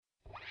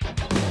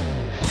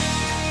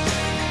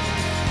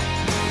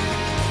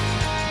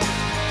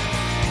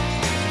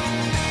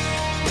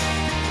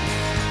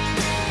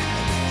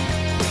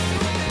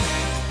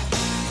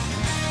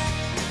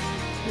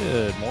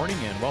morning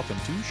and welcome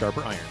to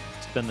Sharper Iron.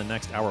 Spend the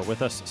next hour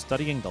with us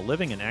studying the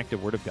living and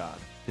active Word of God,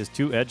 His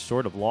two-edged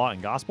sword of law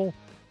and gospel,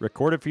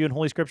 recorded for you in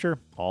Holy Scripture,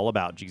 all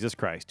about Jesus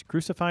Christ,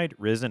 crucified,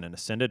 risen, and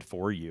ascended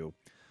for you.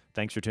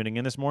 Thanks for tuning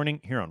in this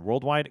morning here on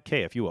Worldwide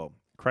KFUO.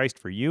 Christ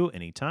for you,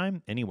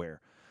 anytime,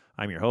 anywhere.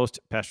 I'm your host,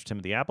 Pastor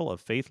Timothy Appel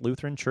of Faith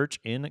Lutheran Church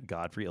in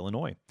Godfrey,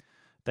 Illinois.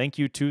 Thank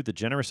you to the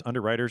generous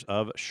underwriters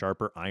of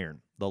Sharper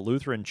Iron, the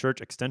Lutheran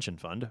Church Extension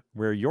Fund,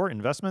 where your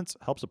investments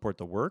help support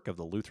the work of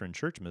the Lutheran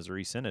Church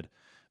Missouri Synod.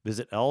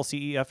 Visit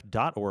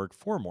lcef.org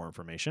for more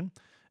information.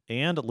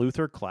 And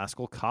Luther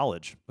Classical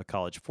College, a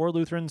college for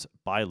Lutherans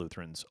by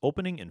Lutherans,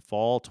 opening in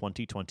fall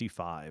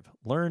 2025.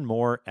 Learn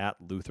more at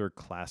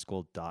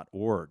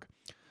lutherclassical.org.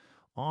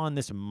 On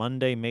this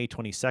Monday, May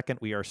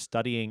 22nd, we are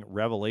studying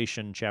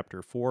Revelation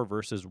chapter 4,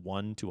 verses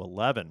 1 to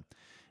 11.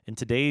 In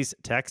today's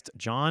text,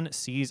 John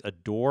sees a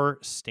door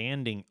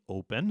standing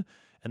open,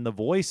 and the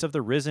voice of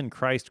the risen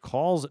Christ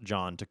calls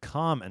John to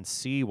come and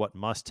see what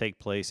must take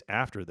place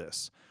after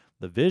this.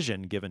 The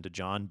vision given to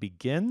John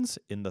begins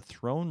in the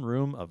throne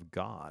room of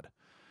God.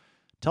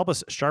 To help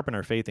us sharpen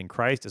our faith in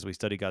Christ as we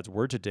study God's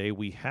Word today,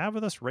 we have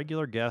with us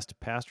regular guest,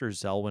 Pastor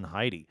Zelwyn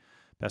Heide.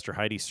 Pastor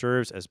Heide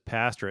serves as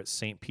pastor at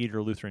St.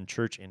 Peter Lutheran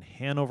Church in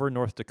Hannover,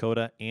 North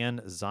Dakota,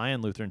 and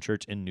Zion Lutheran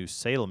Church in New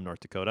Salem,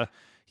 North Dakota.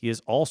 He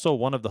is also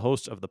one of the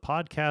hosts of the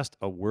podcast,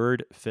 A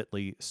Word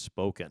Fitly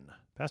Spoken.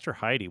 Pastor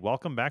Heide,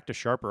 welcome back to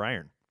Sharper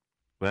Iron.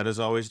 Glad as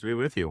always to be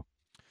with you.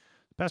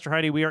 Pastor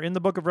Heide, we are in the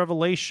book of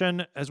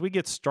Revelation. As we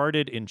get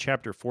started in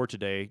chapter 4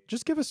 today,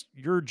 just give us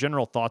your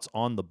general thoughts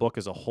on the book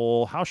as a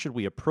whole. How should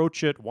we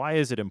approach it? Why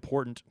is it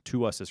important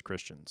to us as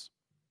Christians?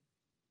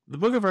 The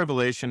book of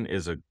Revelation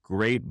is a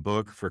great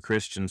book for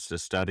Christians to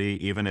study,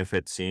 even if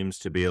it seems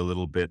to be a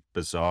little bit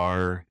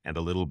bizarre and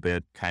a little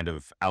bit kind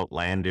of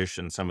outlandish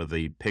in some of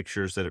the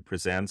pictures that it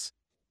presents,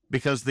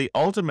 because the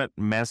ultimate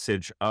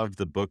message of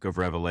the book of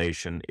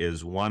Revelation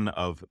is one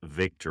of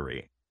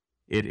victory.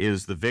 It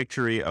is the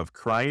victory of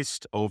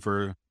Christ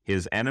over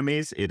his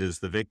enemies. It is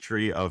the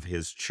victory of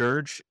his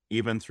church,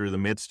 even through the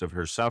midst of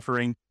her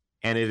suffering.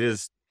 And it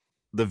is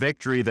the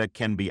victory that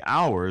can be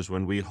ours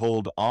when we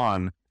hold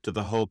on to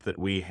the hope that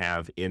we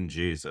have in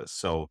Jesus.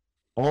 So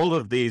all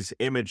of these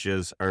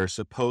images are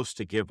supposed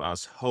to give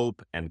us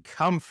hope and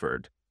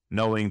comfort,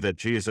 knowing that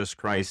Jesus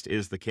Christ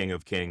is the King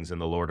of Kings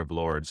and the Lord of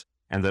Lords,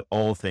 and that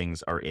all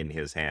things are in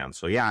his hands.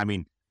 So yeah,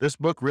 this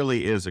book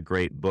really is a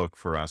great book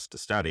for us to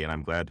study, and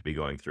I'm glad to be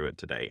going through it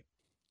today.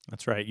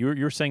 That's right.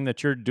 You're saying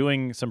that you're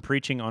doing some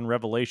preaching on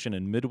Revelation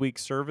in midweek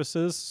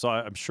services, so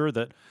I'm sure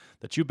that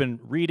you've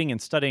been reading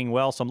and studying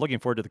well, so I'm looking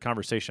forward to the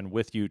conversation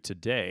with you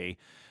today.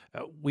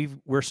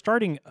 We're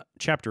starting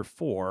chapter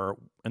 4,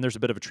 and there's a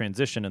bit of a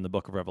transition in the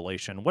book of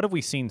Revelation. What have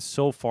we seen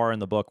so far in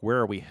the book? Where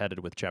are we headed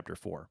with chapter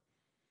 4?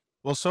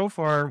 Well, so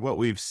far what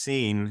we've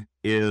seen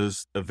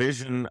is a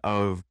vision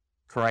of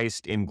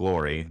Christ in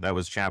glory. That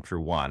was chapter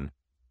 1.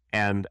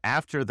 And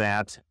after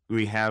that,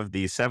 we have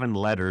the 7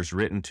 letters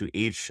written to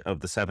each of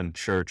the 7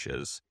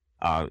 churches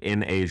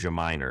in Asia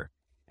Minor.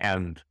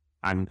 And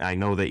I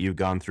know that you've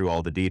gone through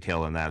all the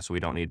detail in that, so we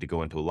don't need to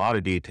go into a lot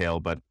of detail,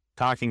 but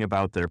talking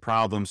about their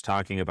problems,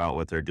 talking about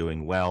what they're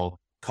doing well,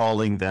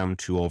 calling them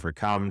to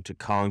overcome, to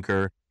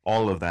conquer,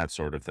 all of that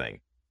sort of thing.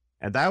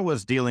 And that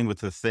was dealing with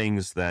the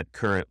things that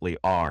currently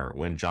are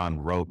when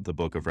John wrote the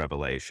book of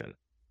Revelation.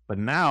 But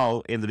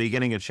now, in the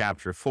beginning of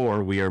chapter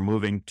 4, we are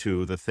moving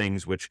to the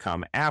things which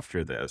come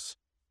after this,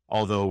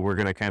 although we're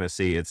going to kind of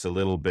see it's a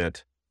little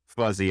bit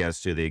fuzzy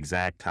as to the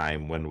exact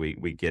time when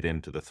we get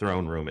into the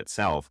throne room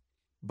itself.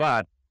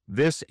 But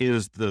this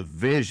is the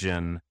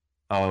vision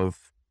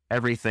of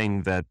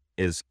everything that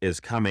is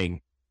coming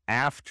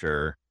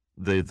after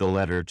the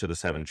letter to the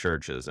 7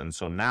 churches. And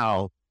so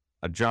now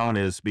John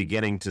is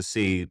beginning to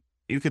see,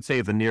 you could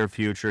say the near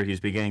future, he's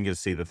beginning to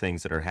see the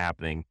things that are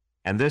happening.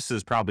 And this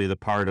is probably the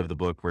part of the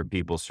book where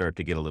people start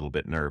to get a little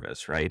bit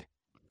nervous, right?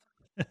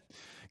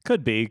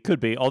 Could be.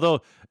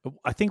 Although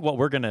I think what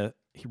we're going to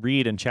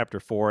read in chapter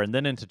 4 and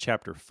then into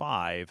chapter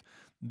 5,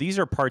 these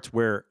are parts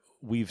where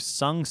we've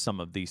sung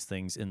some of these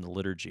things in the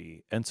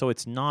liturgy. And so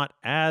it's not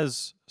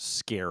as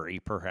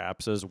scary,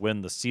 perhaps, as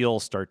when the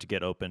seals start to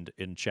get opened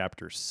in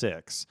chapter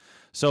 6.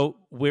 So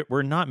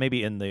we're not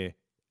maybe in the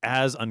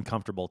as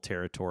uncomfortable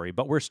territory,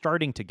 but we're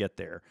starting to get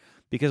there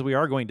because we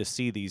are going to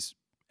see these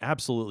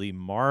absolutely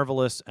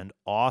marvelous and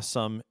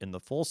awesome, in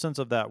the full sense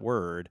of that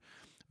word,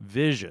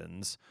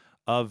 visions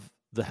of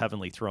the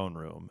heavenly throne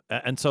room.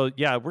 And so,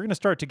 yeah, we're going to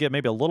start to get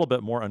maybe a little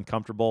bit more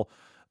uncomfortable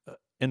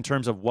in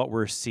terms of what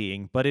we're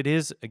seeing. But it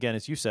is, again,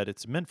 as you said,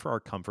 it's meant for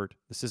our comfort.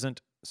 This isn't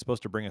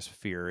supposed to bring us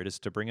fear. It is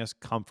to bring us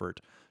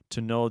comfort,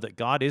 to know that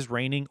God is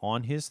reigning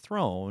on his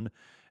throne.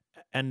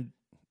 And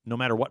no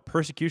matter what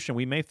persecution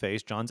we may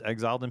face, John's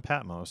exiled in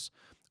Patmos,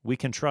 we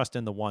can trust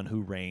in the one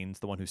who reigns,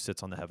 the one who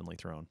sits on the heavenly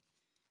throne.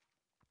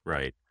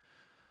 Right.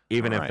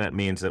 Even if that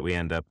means that we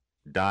end up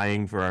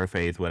dying for our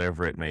faith,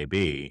 whatever it may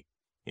be,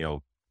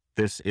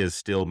 this is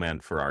still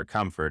meant for our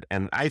comfort.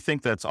 And I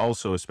think that's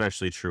also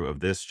especially true of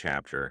this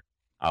chapter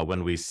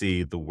when we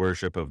see the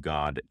worship of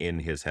God in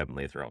his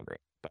heavenly throne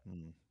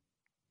room.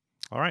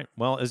 All right.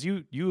 Well, as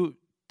you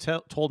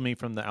told me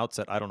from the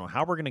outset, I don't know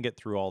how we're going to get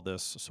through all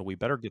this, so we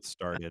better get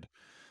started.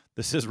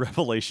 This is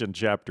Revelation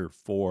chapter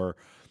 4.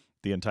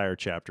 The entire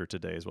chapter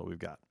today is what we've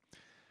got.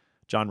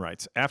 John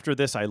writes, "After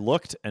this I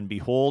looked, and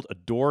behold, a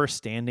door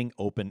standing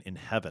open in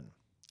heaven.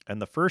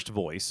 And the first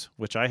voice,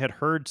 which I had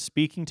heard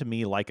speaking to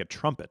me like a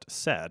trumpet,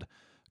 said,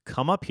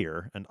 'Come up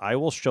here, and I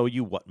will show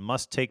you what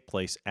must take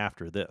place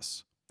after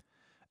this.'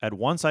 At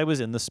once I was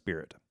in the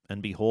Spirit,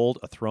 and behold,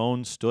 a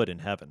throne stood in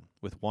heaven,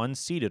 with one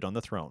seated on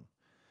the throne.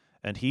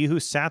 And he who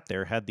sat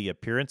there had the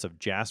appearance of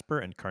jasper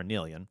and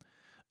carnelian,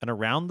 and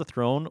around the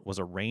throne was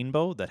a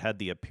rainbow that had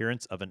the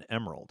appearance of an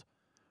emerald.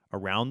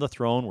 Around the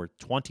throne were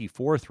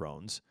 24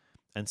 thrones,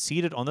 and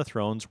seated on the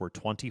thrones were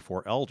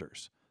 24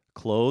 elders,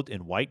 clothed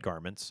in white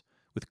garments,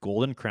 with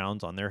golden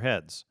crowns on their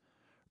heads.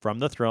 From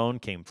the throne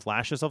came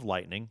flashes of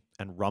lightning,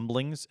 and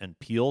rumblings and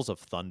peals of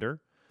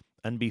thunder,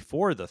 and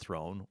before the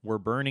throne were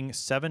burning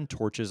 7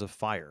 torches of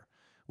fire,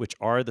 which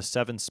are the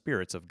 7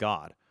 spirits of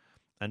God.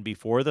 And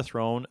before the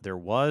throne there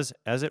was,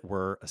 as it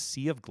were, a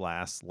sea of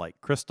glass like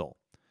crystal.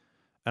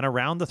 And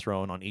around the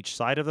throne, on each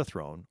side of the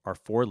throne, are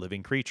 4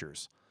 living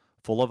creatures,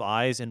 full of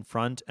eyes in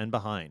front and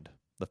behind.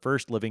 The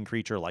first living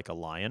creature like a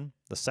lion,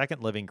 the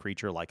second living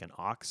creature like an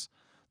ox,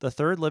 the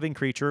third living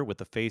creature with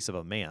the face of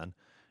a man,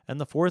 and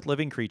the fourth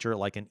living creature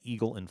like an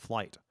eagle in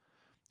flight.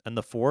 And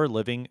the 4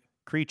 living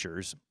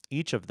creatures,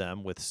 each of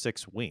them with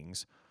 6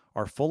 wings,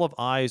 are full of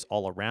eyes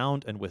all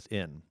around and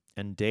within,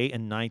 and day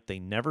and night they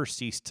never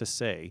cease to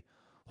say,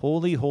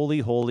 'Holy, holy,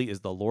 holy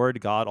is the Lord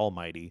God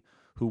Almighty,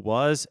 who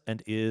was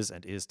and is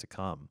to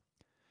come.'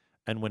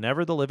 And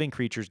whenever the living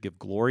creatures give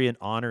glory and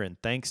honor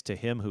and thanks to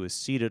him who is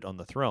seated on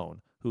the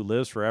throne, who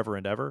lives forever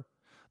and ever,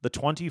 the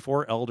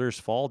 24 elders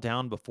fall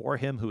down before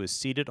him who is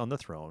seated on the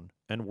throne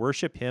and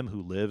worship him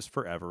who lives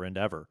forever and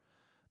ever.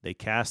 They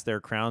cast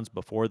their crowns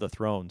before the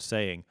throne,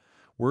 saying,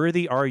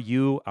 'Worthy are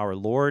you, our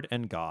Lord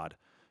and God,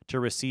 to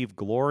receive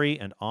glory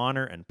and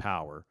honor and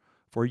power,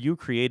 for you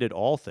created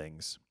all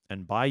things,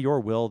 and by your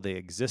will they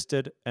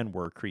existed and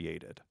were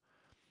created.'"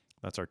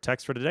 That's our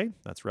text for today.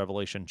 That's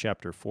Revelation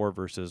chapter 4,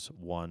 verses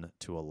 1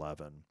 to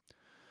 11.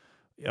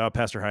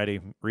 Pastor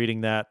Heide,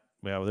 reading that,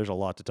 there's a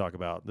lot to talk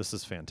about. This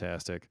is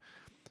fantastic.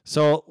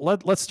 So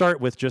let's start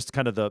with just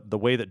kind of the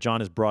way that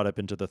John is brought up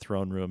into the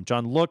throne room.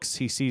 John looks,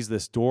 he sees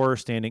this door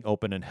standing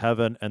open in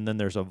heaven, and then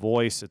there's a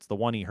voice. It's the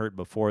one he heard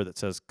before that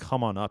says,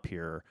 "Come on up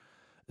here."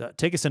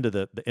 Take us into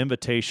the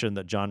invitation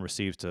that John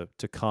receives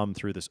to come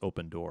through this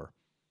open door.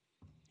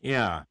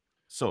 Yeah.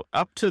 So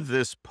up to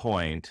this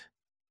point,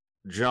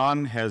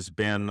 John has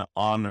been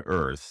on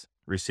earth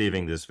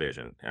receiving this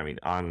vision. I mean,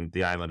 on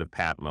the island of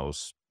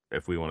Patmos,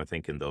 if we want to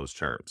think in those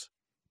terms.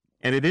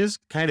 And it is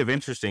kind of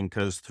interesting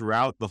because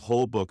throughout the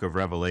whole book of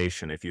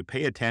Revelation, if you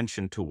pay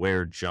attention to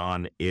where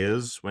John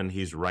is when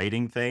he's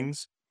writing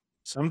things,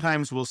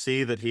 sometimes we'll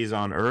see that he's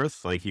on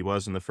earth like he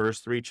was in the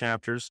first 3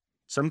 chapters.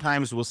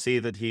 Sometimes we'll see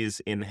that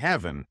he's in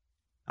heaven,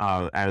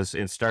 as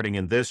in starting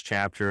in this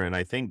chapter, and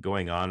I think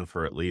going on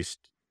for at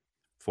least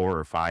 4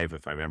 or 5,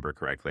 if I remember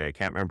correctly. I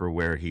can't remember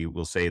where he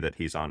will say that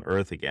he's on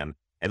earth again.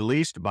 At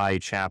least by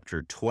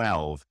chapter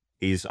 12,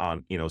 he's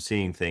on,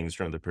 seeing things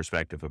from the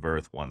perspective of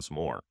earth once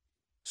more.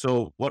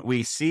 So what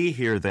we see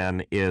here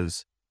then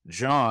is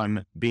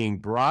John being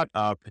brought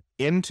up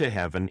into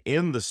heaven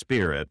in the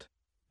Spirit,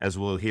 as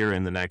we'll hear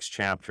in the next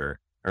chapter,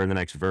 or in the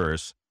next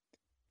verse,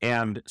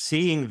 and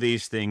seeing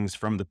these things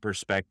from the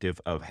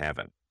perspective of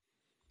heaven.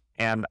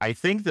 And I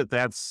think that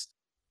that's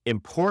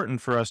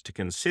important for us to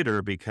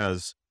consider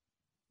because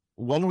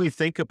when we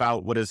think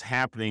about what is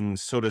happening,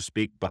 so to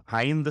speak,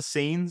 behind the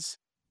scenes,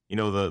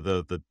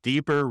 the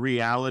deeper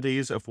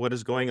realities of what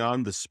is going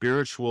on, the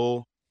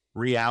spiritual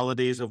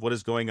realities of what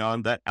is going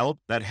on, that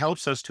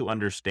helps us to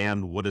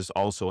understand what is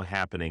also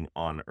happening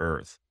on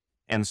earth.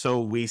 And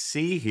so we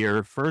see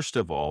here, first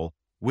of all,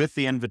 with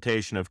the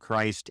invitation of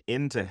Christ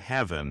into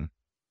heaven,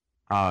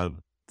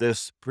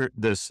 this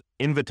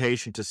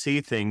invitation to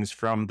see things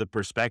from the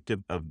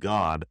perspective of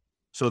God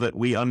so that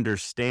we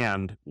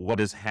understand what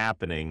is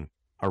happening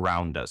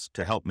around us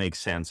to help make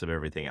sense of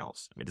everything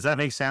else. I mean, does that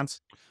make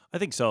sense? I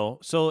think so.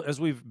 So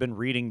as we've been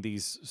reading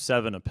these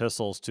 7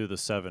 epistles to the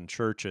 7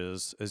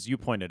 churches, as you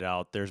pointed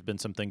out, there's been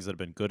some things that have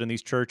been good in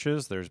these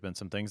churches. There's been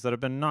some things that have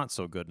been not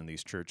so good in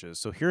these churches.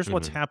 So here's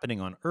what's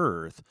happening on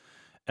earth.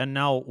 And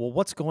now,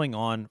 what's going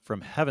on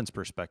from heaven's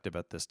perspective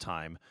at this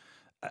time?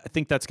 I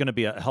think that's going to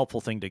be a helpful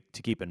thing to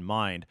keep in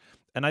mind.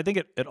 And I think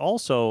it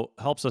also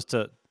helps us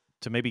to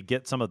maybe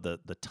get some of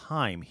the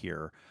time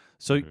here.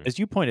 So as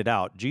you pointed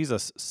out,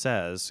 Jesus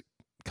says,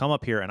 "Come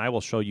up here and I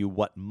will show you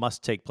what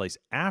must take place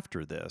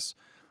after this."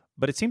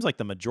 But it seems like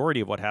the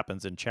majority of what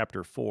happens in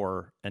chapter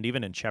 4 and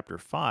even in chapter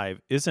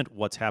 5 isn't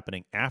what's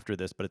happening after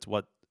this, but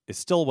it's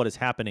still what is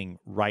happening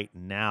right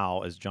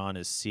now as John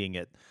is seeing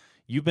it.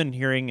 You've been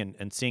hearing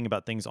and seeing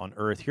about things on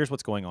earth. Here's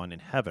what's going on in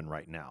heaven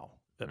right now.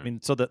 I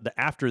mean, so the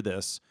after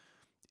this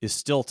is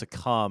still to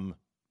come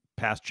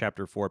past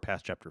chapter 4,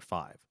 past chapter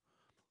 5.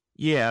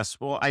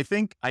 Yes. Well, I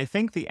think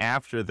the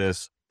after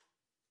this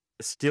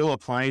still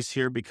applies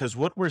here because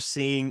what we're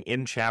seeing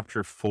in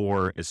chapter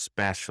 4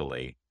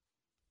 especially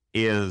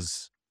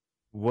is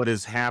what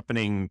is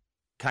happening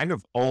kind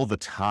of all the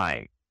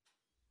time,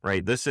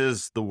 right? This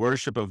is the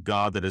worship of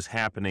God that is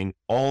happening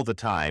all the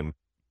time.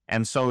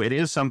 And so it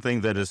is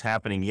something that is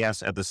happening,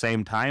 yes, at the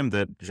same time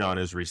that John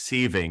is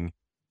receiving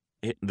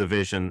the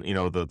vision,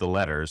 the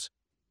letters,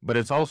 but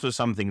it's also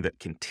something that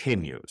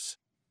continues.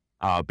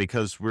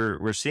 Because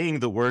we're seeing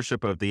the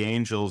worship of the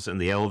angels and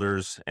the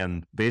elders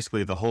and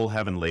basically the whole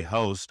heavenly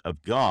host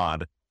of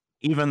God,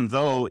 even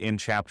though in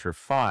chapter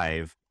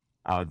 5,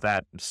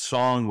 that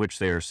song which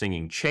they are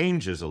singing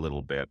changes a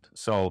little bit.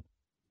 So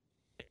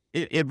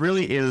it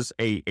really is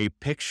a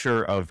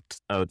picture of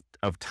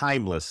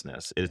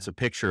timelessness. It's a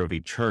picture of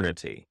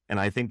eternity. And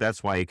I think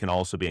that's why it can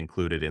also be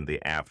included in the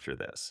after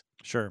this.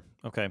 Sure.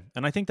 Okay.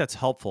 And I think that's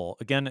helpful.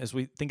 Again, as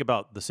we think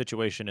about the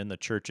situation in the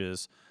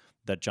churches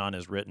that John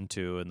has written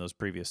to in those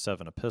previous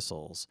 7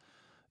 epistles,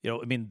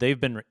 they've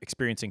been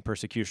experiencing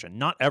persecution.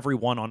 Not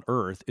everyone on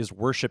earth is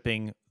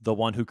worshiping the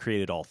one who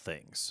created all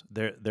things.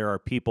 There are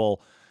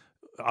people,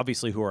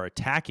 obviously, who are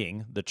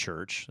attacking the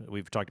church.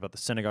 We've talked about the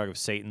synagogue of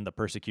Satan, the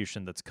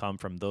persecution that's come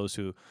from those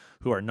who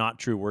are not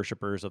true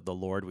worshipers of the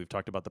Lord. We've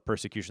talked about the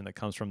persecution that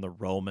comes from the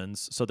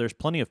Romans. So there's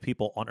plenty of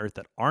people on earth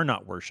that are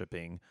not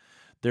worshiping.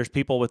 There's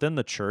people within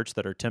the church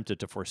that are tempted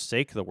to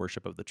forsake the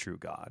worship of the true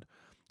God.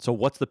 So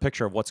what's the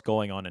picture of what's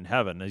going on in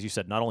heaven? As you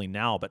said, not only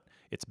now, but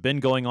it's been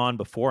going on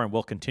before and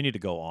will continue to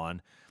go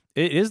on.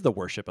 It is the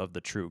worship of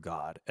the true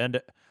God. And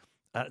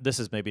this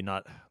is maybe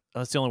not,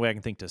 that's the only way I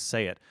can think to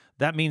say it.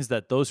 That means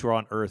that those who are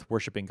on earth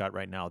worshiping God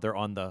right now, they're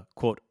on the,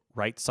 quote,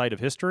 right side of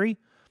history,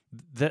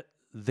 that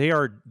they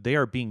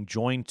are being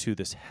joined to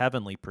this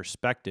heavenly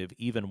perspective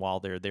even while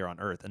they're there on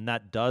earth. And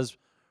that does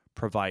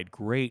provide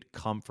great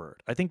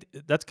comfort. I think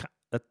that's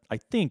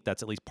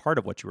at least part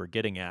of what you were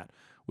getting at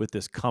with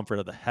this comfort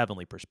of the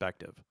heavenly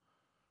perspective.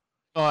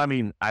 Well,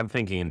 I'm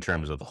thinking in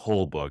terms of the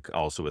whole book,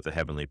 also with the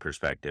heavenly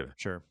perspective.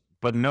 Sure.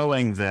 But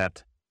knowing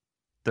that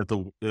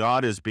the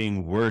God is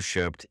being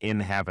worshipped in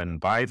heaven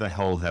by the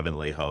whole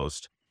heavenly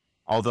host,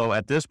 although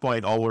at this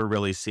point, all we're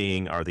really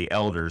seeing are the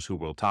elders who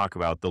we'll talk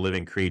about, the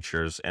living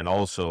creatures, and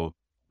also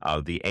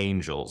the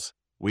angels.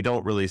 We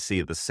don't really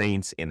see the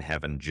saints in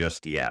heaven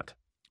just yet.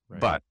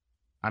 Right. But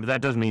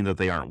that doesn't mean that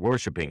they aren't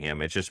worshiping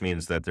him. It just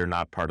means that they're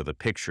not part of the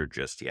picture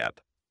just yet.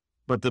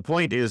 But the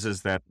point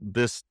is that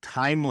this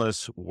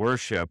timeless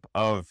worship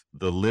of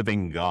the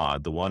living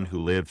God, the one who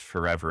lives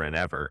forever and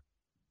ever,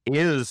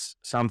 is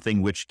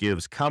something which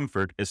gives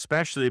comfort,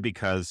 especially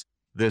because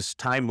this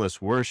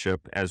timeless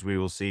worship, as we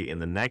will see in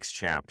the next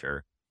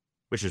chapter,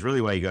 which is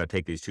really why you got to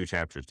take these 2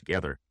 chapters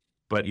together.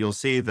 But you'll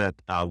see that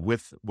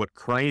with what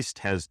Christ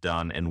has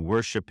done and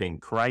worshiping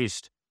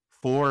Christ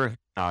for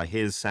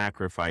his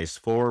sacrifice,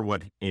 for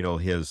what,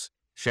 his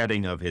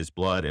shedding of his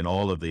blood and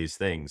all of these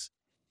things,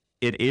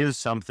 it is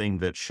something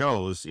that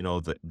shows,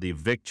 the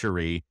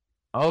victory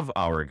of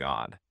our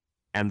God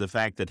and the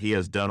fact that he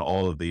has done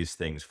all of these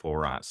things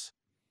for us.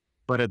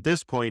 But at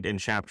this point in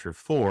chapter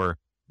 4,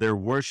 they're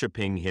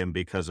worshiping him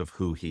because of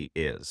who he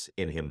is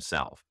in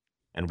himself.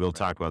 And we'll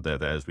talk about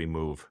that as we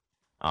move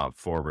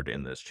forward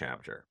in this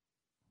chapter.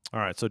 All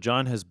right, so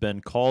John has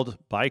been called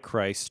by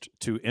Christ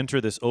to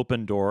enter this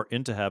open door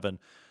into heaven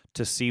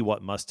to see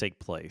what must take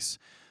place.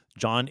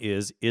 John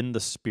is in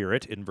the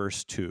Spirit in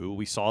verse 2.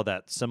 We saw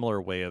that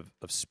similar way of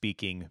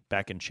speaking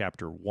back in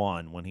chapter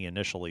 1 when he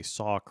initially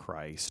saw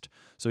Christ.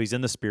 So he's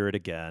in the Spirit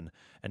again,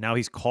 and now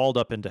he's called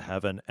up into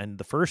heaven, and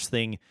the first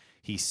thing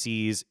he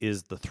sees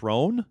is the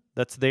throne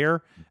that's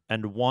there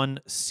and one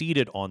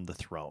seated on the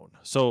throne.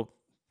 So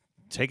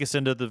take us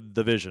into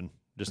the vision.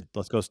 Just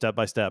let's go step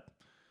by step.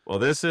 Well,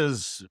 this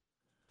is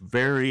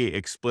very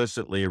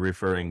explicitly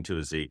referring to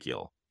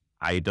Ezekiel.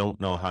 I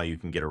don't know how you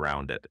can get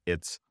around it.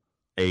 It's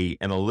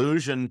an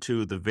allusion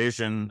to the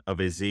vision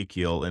of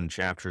Ezekiel in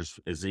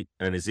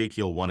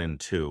Ezekiel 1 and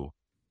 2,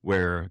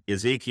 where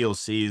Ezekiel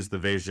sees the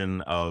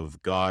vision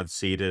of God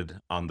seated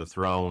on the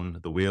throne,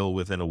 the wheel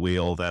within a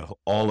wheel,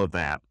 all of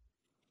that.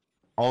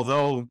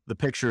 Although the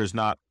picture is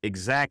not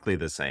exactly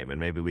the same, and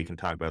maybe we can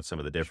talk about some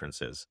of the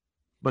differences.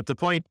 But the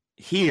point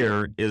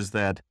here is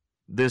that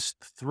this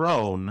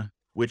throne,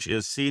 which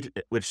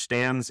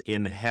stands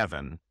in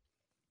heaven,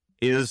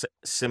 is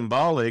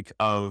symbolic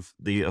of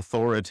the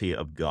authority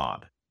of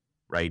God,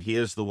 right? He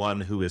is the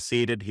one who is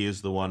seated. He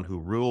is the one who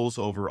rules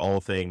over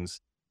all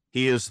things.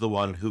 He is the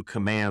one who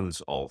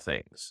commands all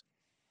things.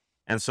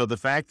 And so the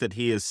fact that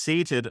he is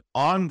seated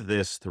on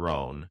this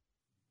throne,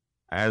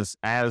 as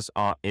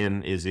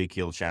in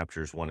Ezekiel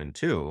chapters 1 and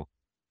 2,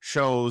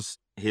 shows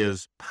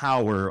his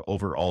power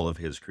over all of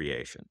his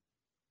creation.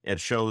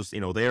 It shows,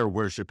 they are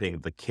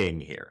worshiping the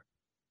king here.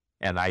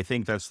 And I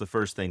think that's the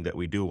first thing that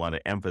we do want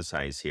to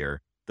emphasize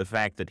here, the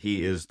fact that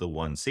he is the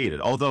one seated.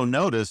 Although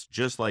notice,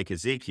 just like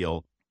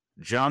Ezekiel,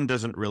 John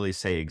doesn't really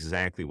say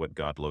exactly what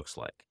God looks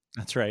like.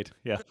 That's right.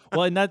 Yeah.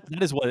 Well, and that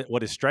is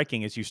what is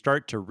striking as you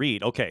start to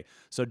read. Okay,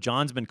 so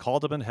John's been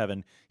called up in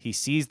heaven. He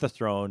sees the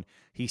throne.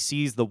 He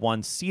sees the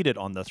one seated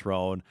on the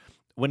throne.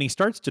 when he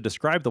starts to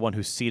describe the one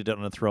who's seated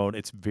on the throne,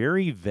 it's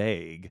very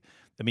vague.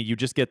 I mean, you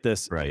just get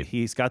this, Right.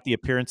 he's got the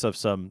appearance of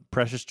some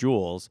precious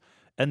jewels.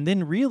 And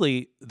then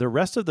really the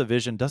rest of the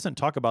vision doesn't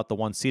talk about the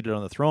one seated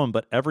on the throne,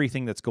 but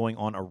everything that's going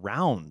on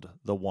around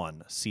the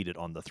one seated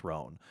on the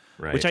throne,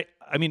 which Right.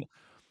 I mean,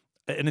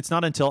 and it's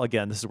not until,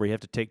 again, this is where you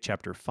have to take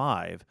chapter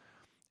 5.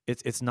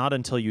 It's not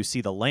until you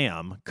see the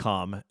Lamb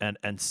come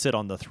and sit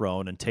on the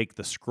throne and take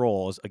the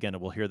scrolls. Again,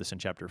 we'll hear this in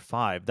chapter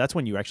 5. That's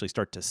when you actually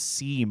start to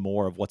see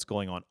more of what's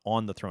going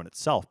on the throne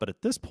itself. But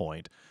at this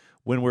point,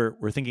 when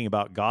we're thinking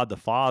about God the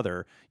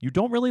Father, you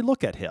don't really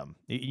look at him.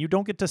 You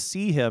don't get to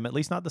see him, at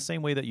least not the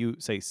same way that you,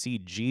 say, see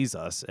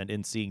Jesus, and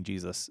in seeing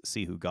Jesus,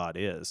 see who God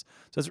is.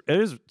 So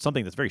it is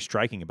something that's very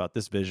striking about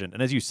this vision.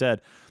 And as you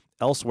said,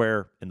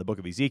 elsewhere in the book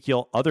of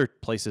Ezekiel, other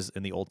places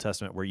in the Old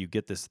Testament where you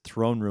get this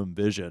throne room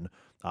vision,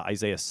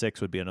 Isaiah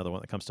 6 would be another one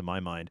that comes to my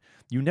mind.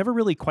 You never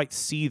really quite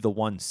see the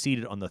one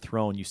seated on the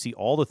throne. You see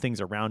all the things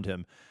around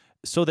him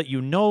so that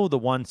you know the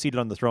one seated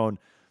on the throne,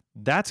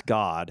 that's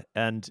God,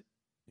 and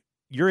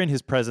you're in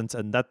his presence,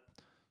 and that,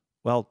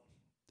 well,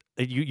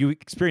 you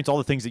experience all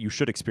the things that you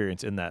should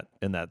experience in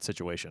that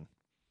situation.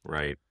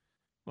 Right.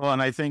 Well,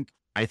 and I think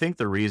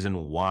the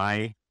reason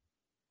why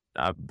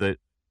that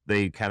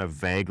they kind of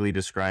vaguely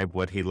describe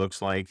what he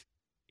looks like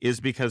is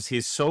because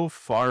he's so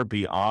far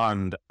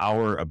beyond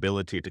our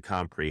ability to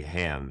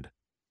comprehend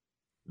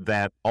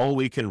that all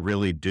we can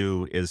really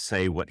do is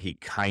say what he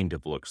kind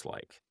of looks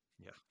like.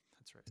 Yeah,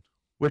 that's right.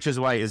 Which is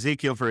why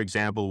Ezekiel, for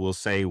example, will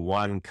say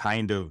one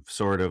kind of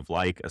sort of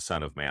like a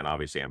son of man.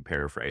 Obviously, I'm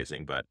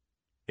paraphrasing, but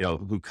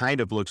who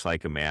kind of looks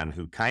like a man,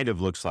 who kind of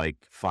looks like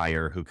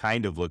fire, who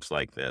kind of looks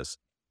like this,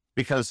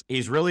 because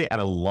he's really at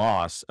a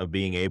loss of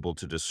being able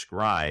to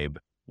describe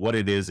what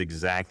it is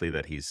exactly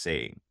that he's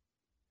seeing.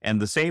 And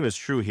the same is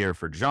true here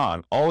for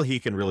John. All he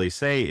can really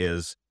say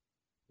is,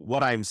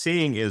 what I'm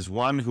seeing is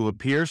one who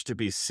appears to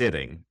be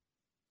sitting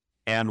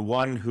and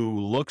one who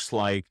looks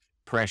like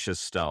precious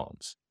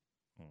stones.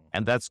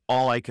 And that's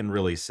all I can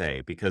really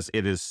say, because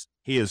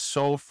he is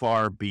so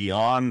far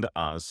beyond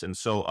us and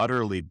so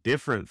utterly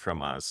different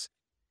from us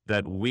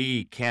that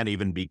we can't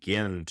even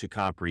begin to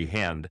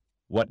comprehend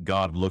what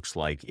God looks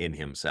like in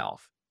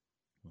himself.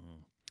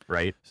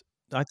 Right?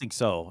 I think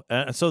so.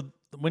 So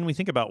when we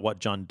think about what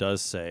John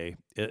does say,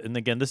 and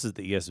again, this is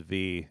the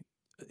ESV,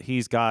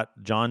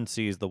 John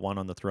sees the one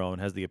on the throne,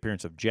 has the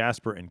appearance of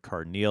jasper and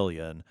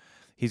carnelian.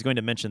 He's going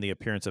to mention the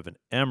appearance of an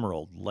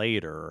emerald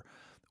later.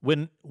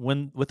 When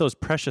with those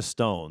precious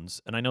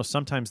stones, and I know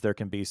sometimes there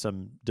can be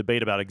some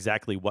debate about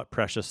exactly what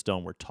precious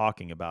stone we're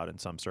talking about in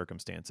some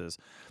circumstances.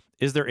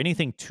 Is there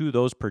anything to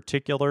those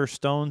particular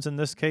stones in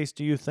this case,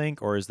 do you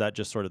think? Or is that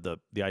just sort of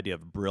the idea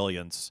of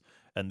brilliance,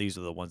 and these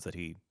are the ones that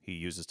he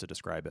uses to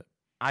describe it?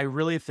 I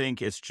really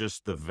think it's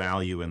just the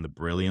value and the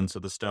brilliance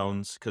of the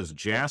stones, because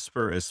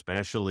jasper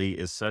especially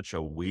is such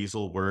a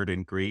weasel word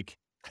in Greek.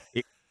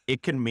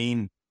 It can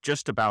mean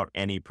just about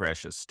any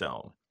precious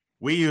stone.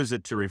 We use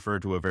it to refer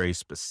to a very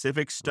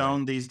specific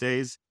stone these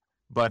days,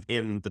 but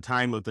in the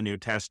time of the New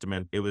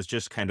Testament, it was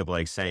just kind of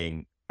like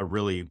saying a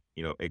really,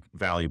 a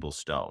valuable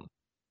stone,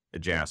 a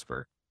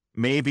jasper.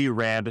 Maybe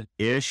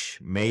red-ish,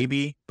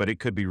 maybe, but it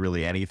could be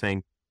really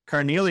anything.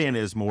 Carnelian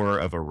is more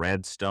of a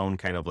red stone,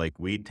 kind of like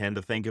we tend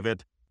to think of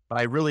it, but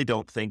I really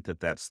don't think that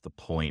that's the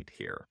point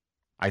here.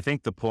 I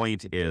think the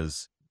point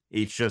is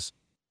he's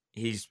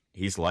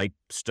like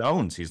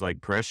stones. He's like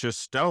precious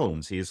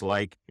stones. He's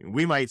like,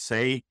 we might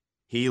say,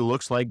 he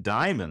looks like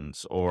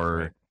diamonds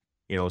or,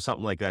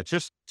 something like that,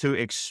 just to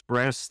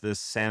express this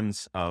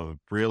sense of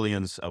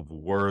brilliance, of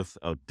worth,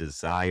 of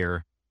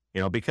desire,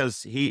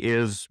 because he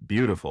is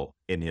beautiful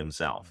in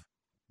himself.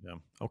 Yeah.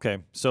 Okay.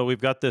 So we've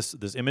got this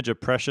image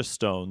of precious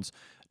stones.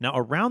 Now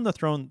around the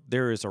throne,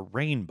 there is a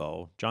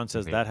rainbow. John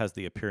says that has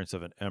the appearance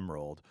of an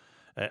emerald.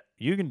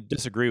 You can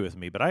disagree with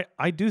me, but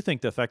I do think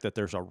the fact that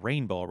there's a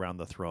rainbow around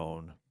the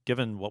throne,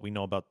 given what we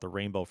know about the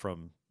rainbow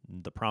from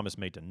the promise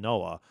made to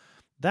Noah,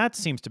 that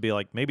seems to be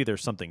like maybe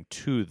there's something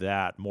to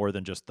that more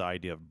than just the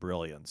idea of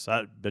brilliance.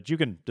 But you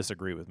can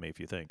disagree with me if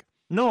you think.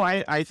 No,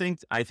 I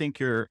think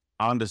you're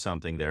onto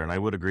something there, and I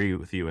would agree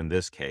with you in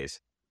this case.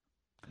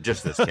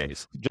 Just this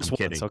case. Just once.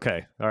 Kidding.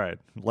 Okay. All right.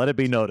 Let it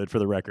be noted for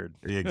the record.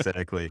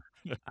 Exactly.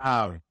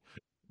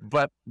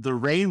 But the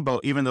rainbow,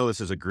 even though this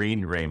is a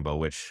green rainbow,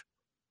 which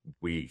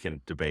we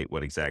can debate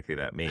what exactly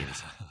that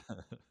means,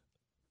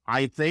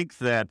 I think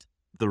that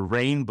the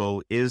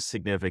rainbow is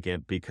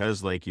significant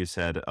because, like you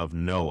said, of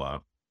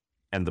Noah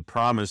and the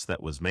promise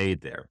that was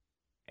made there.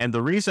 And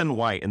the reason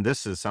why, and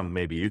this is something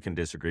maybe you can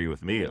disagree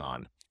with me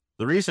on,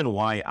 the reason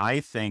why I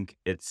think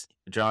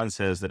John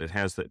says that it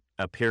has the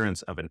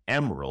appearance of an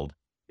emerald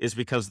is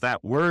because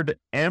that word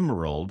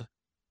emerald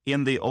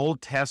in the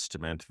Old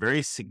Testament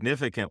very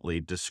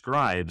significantly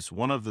describes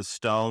one of the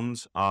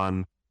stones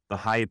on the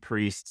high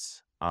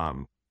priest's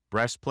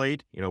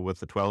breastplate, with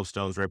the 12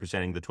 stones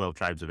representing the 12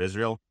 tribes of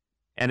Israel.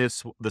 And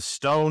it's the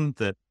stone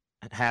that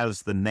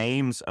has the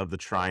names of the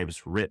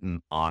tribes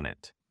written on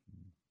it.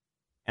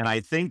 And I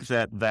think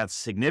that that's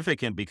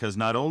significant because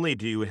not only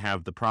do you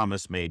have the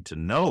promise made to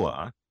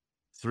Noah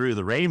through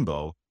the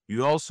rainbow,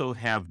 you also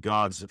have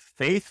God's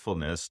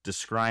faithfulness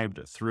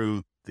described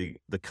through the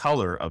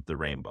color of the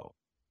rainbow,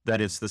 that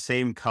it's the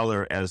same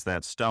color as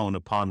that stone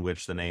upon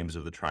which the names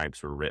of the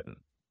tribes were written.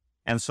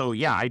 And so,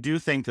 yeah, I do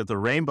think that the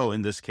rainbow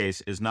in this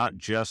case is not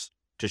just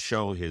to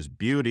show his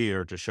beauty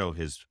or to show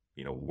his,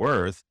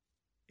 worth.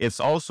 It's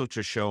also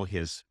to show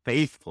his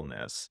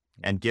faithfulness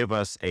and give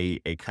us a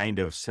kind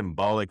of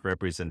symbolic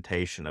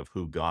representation of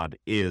who God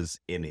is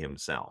in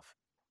himself.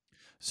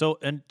 So,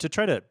 and to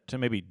try to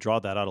maybe draw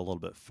that out a little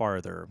bit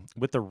farther,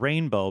 with the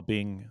rainbow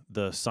being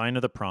the sign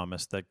of the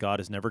promise that God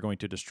is never going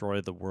to destroy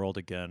the world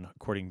again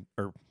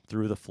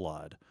through the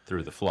flood.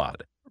 Through the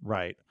flood.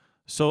 Right.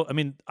 So, I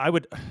mean,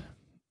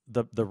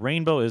 the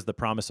rainbow is the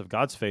promise of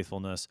God's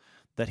faithfulness,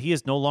 that he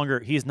is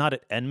not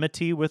at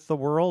enmity with the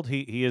world.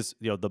 He is,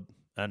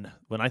 and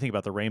when I think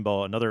about the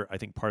rainbow, another, I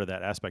think part of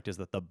that aspect is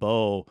that the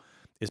bow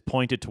is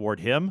pointed toward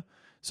him,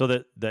 so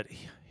that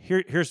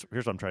here's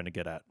what I'm trying to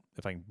get at.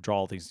 If I can draw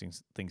all these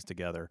things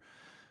together,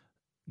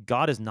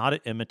 God is not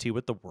at enmity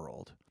with the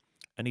world,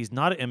 and he's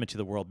not at enmity to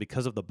the world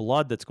because of the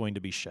blood that's going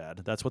to be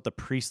shed. That's what the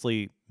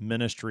priestly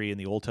ministry in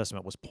the Old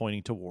Testament was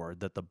pointing toward,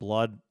 that the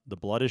blood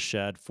is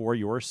shed for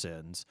your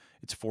sins.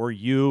 It's for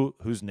you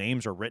whose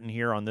names are written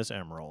here on this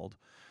emerald.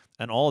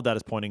 And all of that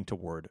is pointing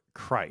toward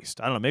Christ.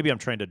 I don't know, maybe I'm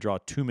trying to draw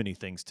too many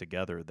things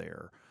together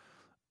there.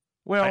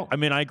 Well, I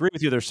mean, I agree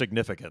with you, there's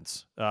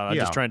significance. I'm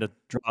Yeah. just trying to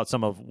draw out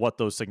some of what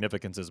those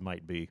significances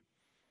might be.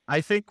 I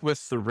think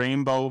with the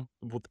rainbow,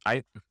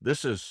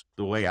 this is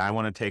the way I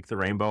want to take the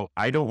rainbow.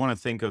 I don't want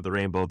to think of the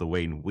rainbow the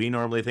way we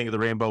normally think of the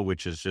rainbow,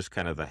 which is just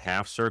kind of the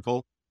half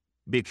circle,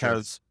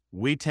 because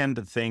we tend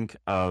to think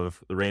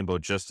of the rainbow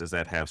just as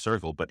that half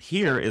circle. But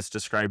here it's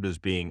described as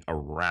being a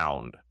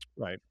round.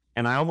 Right.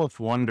 And I almost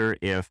wonder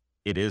if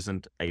it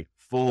isn't a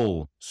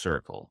full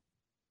circle,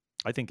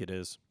 I think it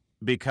is.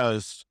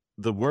 because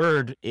the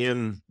word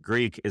in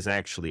Greek is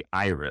actually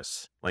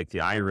iris, like the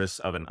iris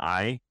of an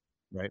eye.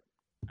 Right.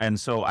 And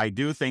so I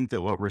do think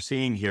that what we're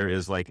seeing here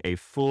is like a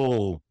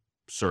full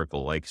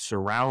circle, like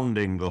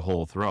surrounding the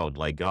whole throne,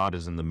 like God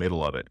is in the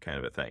middle of it, kind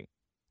of a thing.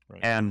 Right.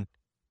 And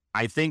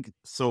I think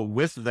so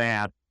with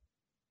that,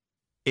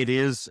 it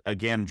is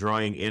again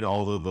drawing in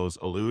all of those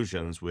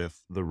allusions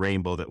with the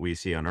rainbow that we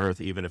see on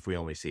earth, even if we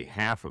only see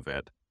half of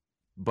it.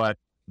 But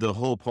the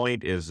whole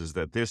point is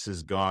that this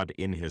is God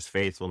in his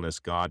faithfulness,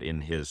 God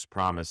in his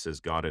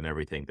promises, God in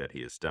everything that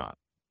he has done.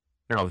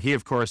 Now, he,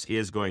 of course,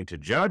 is going to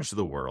judge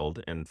the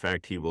world. In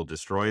fact, he will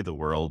destroy the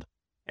world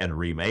and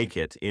remake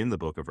it in the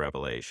book of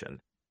Revelation.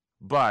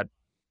 But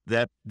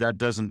that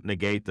doesn't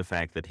negate the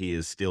fact that he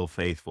is still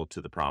faithful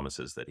to the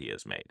promises that he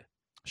has made.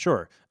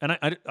 Sure. And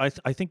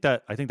I think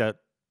that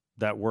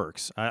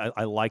works.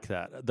 I like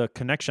that. The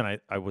connection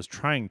I was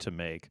trying to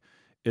make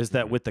is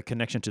that with the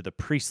connection to the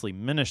priestly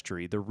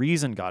ministry, the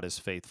reason God is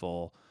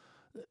faithful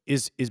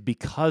is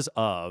because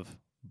of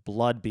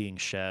blood being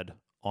shed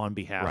on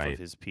behalf of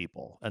his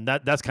people. And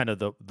that's kind of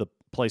the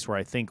place where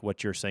I think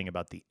what you're saying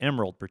about the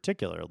emerald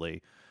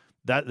particularly,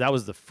 that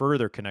was the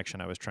further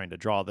connection I was trying to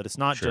draw, that it's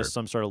not just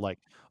some sort of like,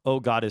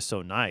 oh, God is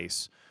so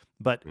nice,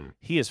 but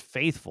he is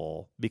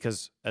faithful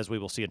because, as we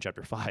will see in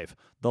chapter 5,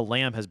 the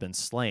lamb has been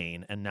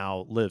slain and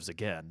now lives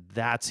again.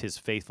 That's his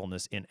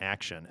faithfulness in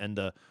action. And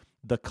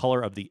the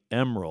color of the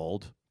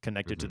emerald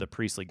connected to the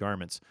priestly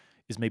garments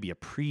is maybe a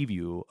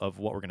preview of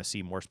what we're going to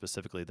see more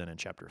specifically than in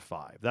chapter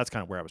 5. That's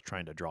kind of where I was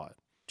trying to draw it.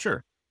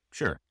 Sure.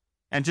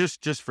 And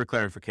just for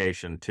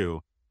clarification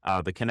too,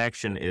 the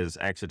connection is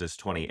Exodus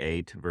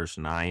 28, verse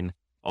 9,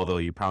 although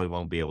you probably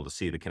won't be able to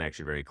see the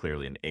connection very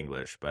clearly in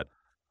English. But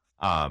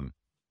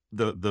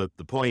the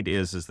point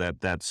is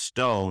that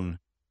stone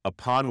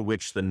upon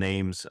which the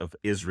names of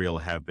Israel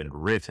have been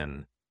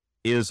written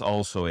is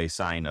also a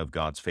sign of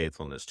God's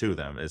faithfulness to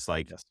them. It's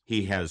like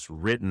he has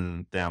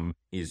written them,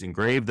 he's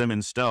engraved them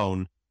in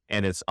stone,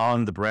 and it's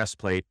on the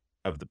breastplate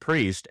of the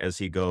priest as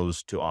he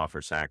goes to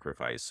offer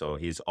sacrifice. So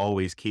he's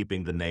always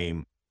keeping the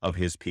name of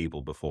his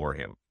people before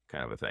him,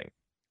 kind of a thing.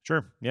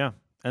 Sure, yeah.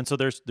 And so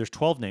there's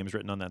 12 names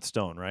written on that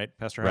stone, right,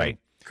 Pastor Heide? Right,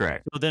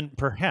 correct. So then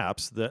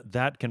perhaps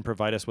that can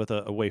provide us with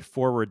a way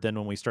forward then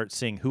when we start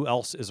seeing who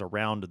else is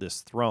around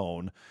this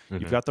throne.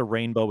 You've got the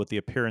rainbow with the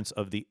appearance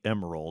of the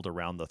emerald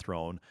around the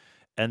throne.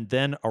 And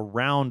then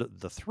around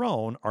the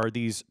throne are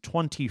these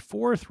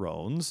 24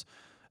 thrones,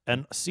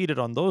 and seated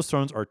on those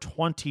thrones are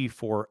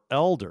 24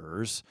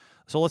 elders.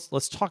 So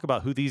let's talk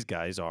about who these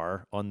guys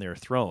are on their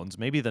thrones.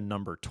 Maybe the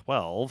number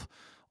 12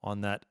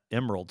 on that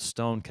emerald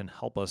stone can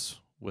help us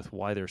with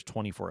why there's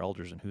 24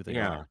 elders and who they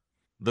are.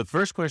 The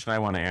first question I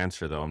want to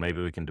answer, though, and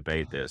maybe we can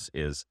debate this,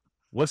 is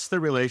what's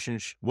the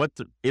relationship?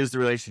 Is the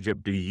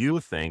relationship, do you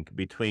think,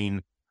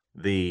 between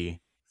the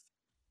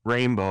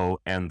rainbow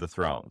and the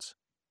thrones?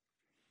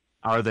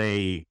 Are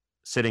they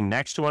sitting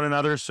next to one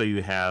another? So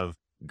you have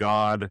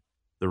God,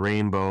 the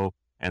rainbow,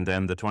 and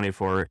then the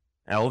 24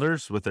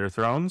 elders with their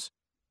thrones?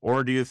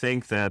 Or do you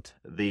think that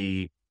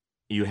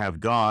you have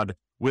God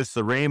with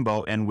the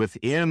rainbow, and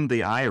within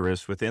the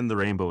iris, within the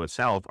rainbow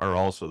itself, are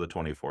also the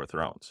 24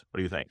 thrones? What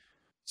do you think?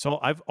 So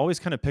I've always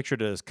kind of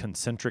pictured it as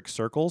concentric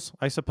circles,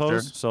 I Sure.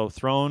 suppose. So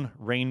throne,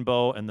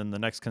 rainbow, and then the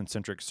next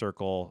concentric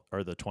circle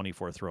are the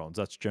 24 thrones.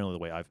 That's generally the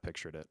way I've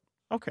pictured it.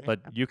 Okay. But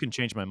you can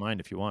change my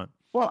mind if you want.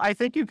 Well, I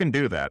think you can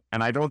do that,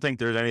 and I don't think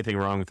there's anything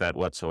wrong with that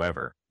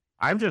whatsoever.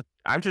 I'm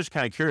just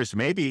kind of curious.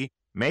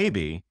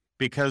 Maybe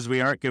because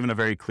we aren't given a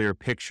very clear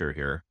picture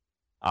here.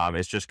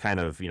 It's just kind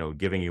of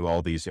giving you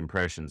all these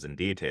impressions and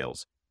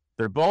details.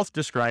 They're both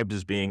described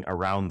as being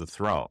around the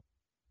throne,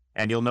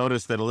 and you'll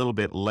notice that a little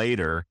bit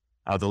later,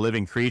 the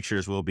living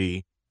creatures will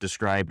be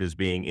described as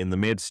being in the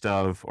midst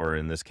of, or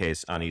in this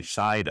case, on each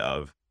side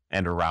of,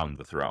 and around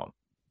the throne.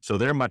 So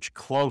they're much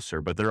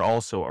closer, but they're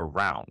also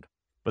around.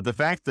 But the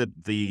fact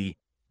that the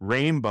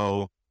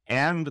rainbow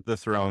and the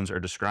thrones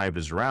are described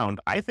as round,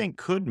 I think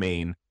could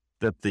mean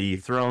that the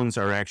thrones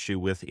are actually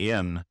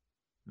within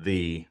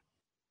the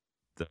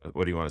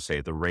what do you want to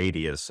say, the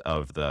radius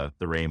of the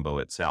rainbow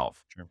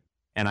itself. Sure.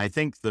 And I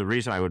think the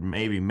reason I would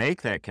maybe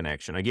make that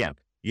connection, again,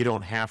 you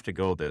don't have to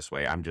go this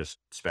way. I'm just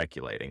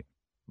speculating.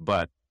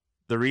 But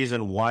the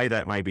reason why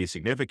that might be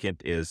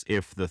significant is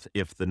if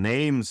the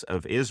names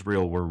of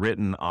Israel were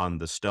written on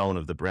the stone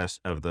of the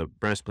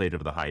breastplate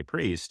of the high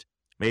priest,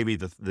 maybe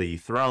the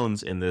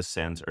thrones in this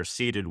sense are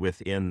seated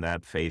within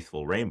that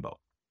faithful rainbow.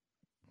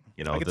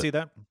 I can see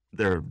that.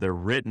 They're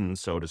written,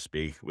 so to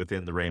speak,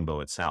 within the rainbow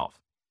itself.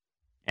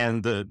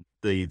 And the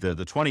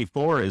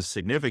 24 is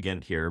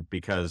significant here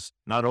because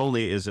not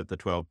only is it the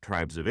 12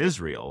 tribes of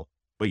Israel,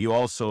 but you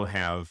also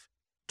have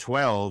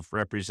 12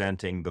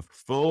 representing the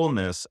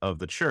fullness of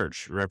the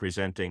church,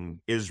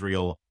 representing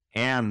Israel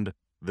and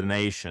the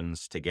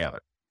nations together,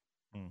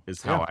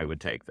 is how I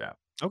would take that.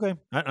 Okay.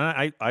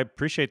 I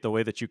appreciate the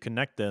way that you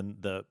connect then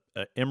the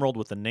emerald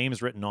with the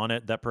names written on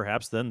it, that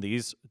perhaps then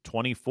these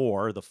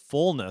 24, the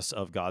fullness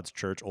of God's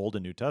church, Old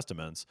and New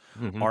Testaments,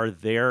 are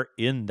there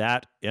in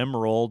that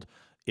emerald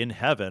in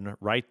heaven,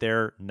 right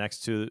there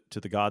next to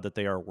the God that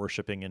they are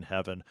worshiping in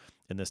heaven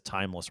in this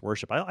timeless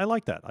worship. I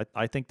like that.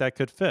 I think that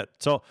could fit.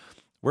 So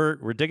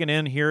we're digging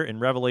in here in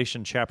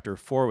Revelation chapter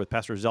 4 with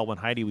Pastor Zelwyn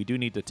Heide. We do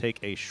need to take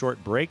a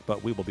short break,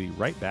 but we will be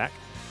right back.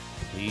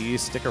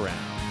 Please stick around.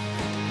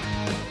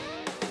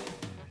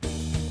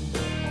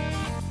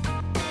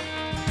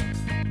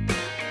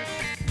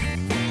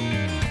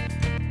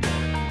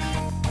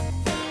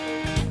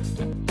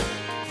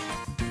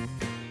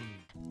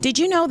 Did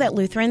you know that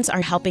Lutherans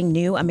are helping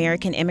new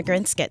American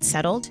immigrants get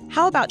settled?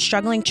 How about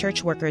struggling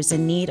church workers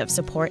in need of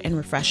support and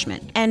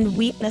refreshment? And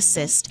we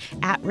assist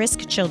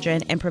at-risk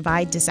children and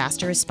provide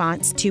disaster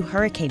response to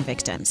hurricane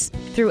victims.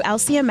 Through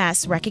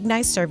LCMS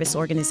recognized service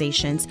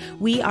organizations,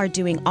 we are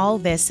doing all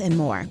this and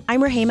more.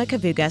 I'm Rahema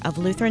Kavuga of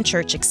Lutheran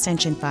Church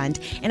Extension Fund,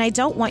 and I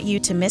don't want you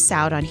to miss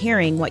out on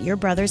hearing what your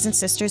brothers and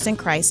sisters in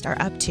Christ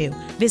are up to.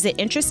 Visit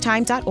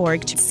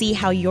interesttime.org to see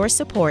how your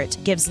support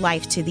gives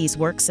life to these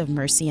works of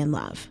mercy and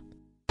love.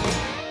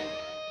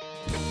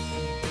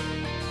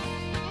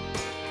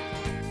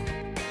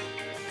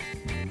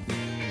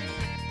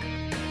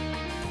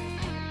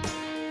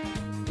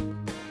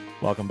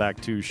 Welcome back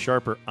to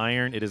Sharper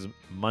Iron. It is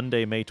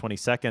Monday, May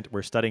 22nd.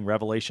 We're studying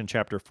Revelation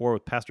chapter 4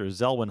 with Pastor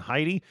Zelwyn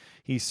Heide.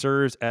 He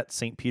serves at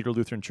St. Peter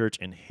Lutheran Church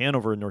in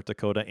Hannover, North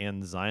Dakota,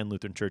 and Zion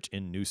Lutheran Church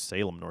in New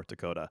Salem, North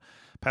Dakota.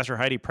 Pastor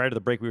Heide, prior to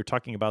the break, we were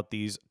talking about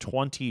these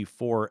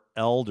 24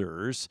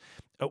 elders.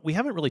 We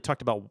haven't really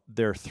talked about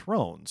their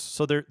thrones.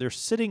 So they're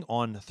sitting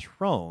on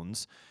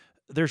thrones.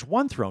 There's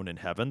one throne in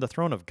heaven, the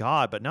throne of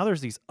God, but now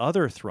there's these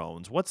other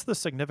thrones. What's the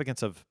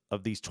significance of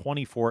these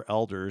 24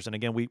 elders? And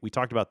again, we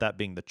talked about that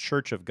being the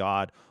church of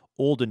God,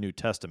 Old and New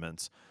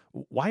Testaments.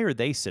 Why are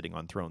they sitting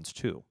on thrones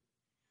too?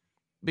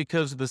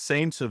 Because the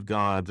saints of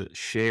God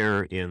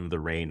share in the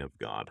reign of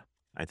God,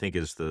 I think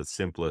is the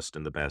simplest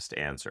and the best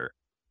answer.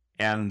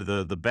 And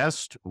the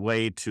best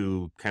way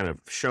to kind of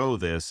show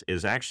this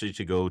is actually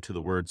to go to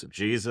the words of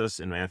Jesus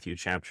in Matthew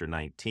chapter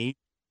 19.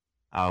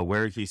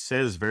 Where he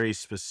says very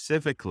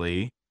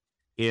specifically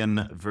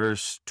in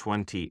verse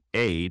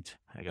 28,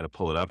 I got to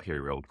pull it up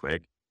here real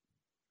quick,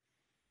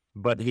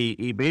 but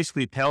he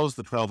basically tells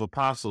the 12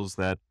 apostles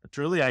that,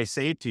 truly I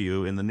say to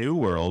you, in the new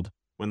world,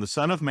 when the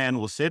Son of Man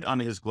will sit on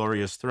his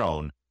glorious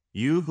throne,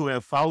 you who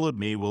have followed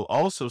me will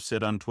also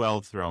sit on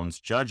 12 thrones,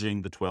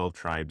 judging the 12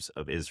 tribes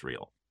of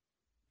Israel.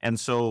 And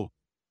so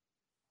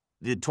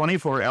the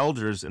 24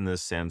 elders, in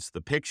this sense,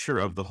 the picture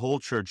of the whole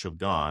church of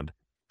God,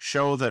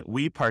 show that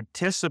we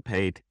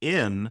participate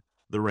in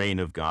the reign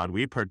of God.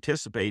 We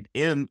participate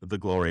in the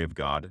glory of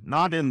God,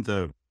 not in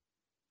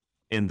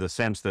the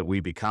sense that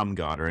we become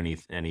God or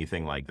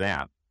anything like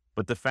that,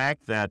 but the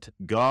fact that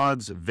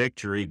God's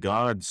victory,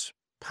 God's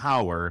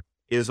power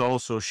is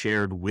also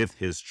shared with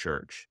his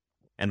church.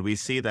 And we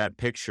see that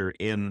picture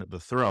in the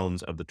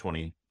thrones of the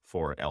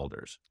 24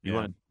 elders. You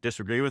want to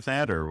disagree with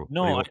that? Or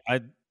no,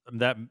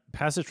 that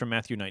passage from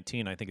Matthew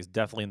 19, I think, is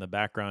definitely in the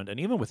background, and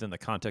even within the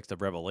context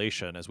of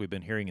Revelation, as we've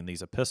been hearing in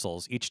these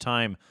epistles, each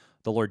time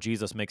the Lord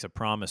Jesus makes a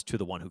promise to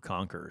the one who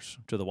conquers,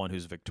 to the one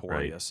who's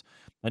victorious.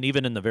 Right. And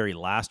even in the very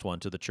last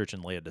one, to the church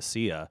in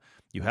Laodicea,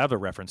 you have a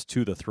reference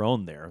to the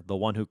throne there. The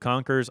one who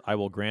conquers, I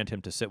will grant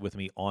him to sit with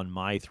me on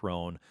my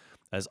throne,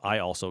 as I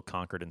also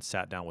conquered and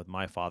sat down with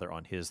my Father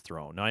on his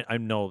throne. Now, I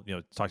know,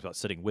 it talks about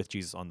sitting with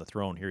Jesus on the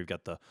throne. Here you've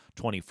got the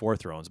 24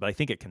 thrones, but I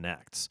think it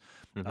connects.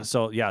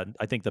 So, yeah,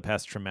 I think the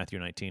passage from Matthew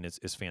 19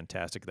 is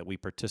fantastic, that we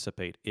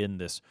participate in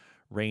this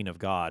reign of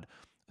God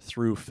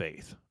through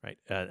faith, right?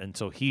 And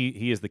so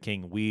he is the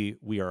king.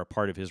 We are a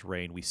part of his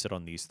reign. We sit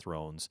on these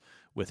thrones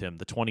with him.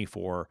 The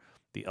 24,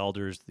 the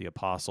elders, the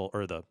apostle,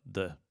 or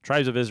the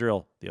tribes of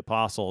Israel, the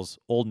apostles,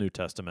 Old New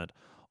Testament,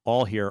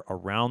 all here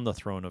around the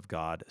throne of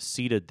God,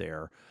 seated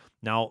there.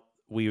 Now,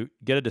 we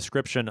get a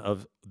description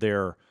of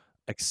their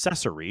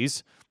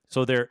accessories.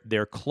 So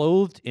they're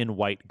clothed in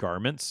white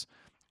garments,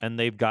 and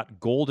they've got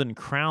golden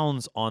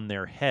crowns on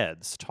their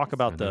heads. Talk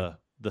about the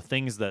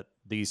things that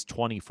these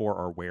 24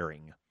 are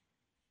wearing.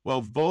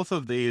 Well, both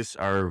of these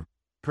are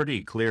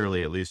pretty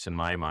clearly, at least in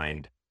my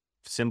mind,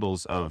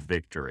 symbols of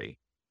victory,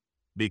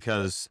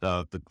 because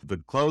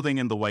the clothing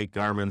and the white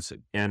garments,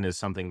 again, is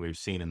something we've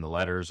seen in the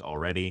letters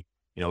already.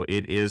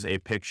 It is a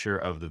picture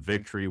of the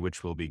victory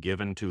which will be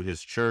given to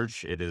his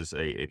church. It is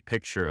a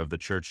picture of the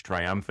church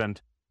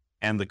triumphant.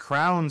 And the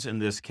crowns in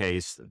this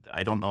case,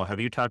 I don't know, have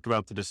you talked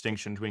about the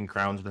distinction between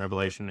crowns in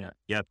Revelation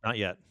yet? Not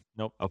yet.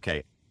 Nope.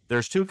 Okay.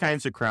 There's two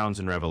kinds of crowns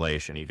in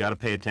Revelation. You got to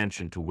pay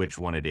attention to which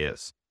one it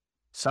is.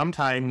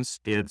 Sometimes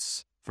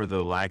it's, for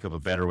the lack of a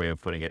better way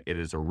of putting it, it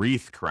is a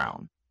wreath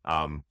crown.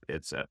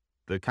 It's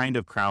the kind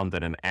of crown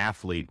that an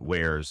athlete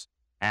wears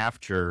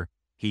after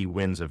he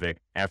wins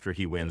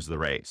the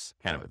race,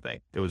 kind of a thing.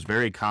 It was a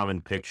very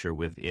common picture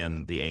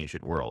within the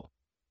ancient world.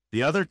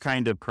 The other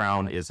kind of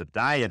crown is a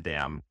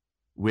diadem,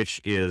 which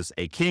is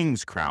a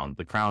king's crown,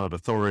 the crown of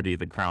authority,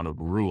 the crown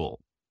of rule.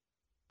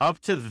 Up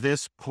to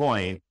this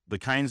point, the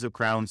kinds of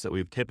crowns that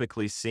we've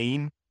typically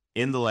seen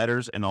in the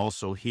letters and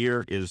also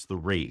here is the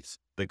wreath,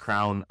 the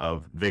crown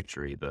of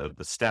victory, the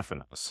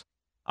Stephanos,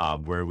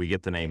 where we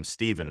get the name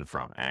Stephen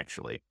from,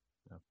 actually.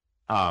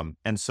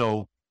 And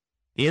so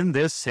in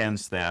this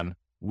sense, then,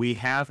 we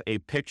have a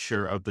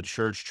picture of the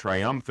church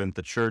triumphant,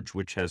 the church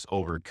which has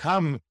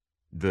overcome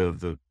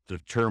the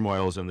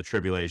turmoils and the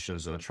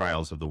tribulations and the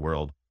trials of the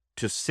world,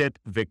 to sit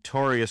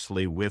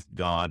victoriously with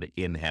God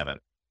in heaven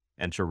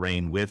and to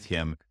reign with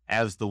him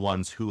as the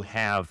ones who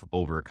have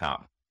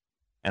overcome.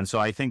 And so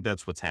I think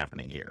that's what's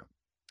happening here.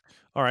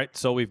 All right,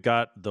 so we've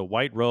got the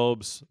white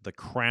robes, the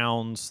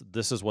crowns.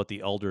 This is what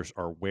the elders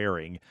are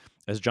wearing.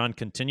 As John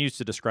continues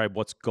to describe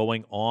what's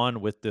going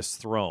on with this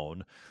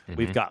throne,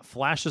 we've got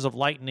flashes of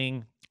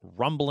lightning,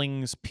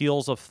 rumblings,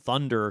 peals of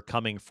thunder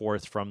coming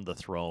forth from the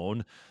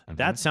throne.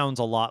 That sounds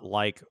a lot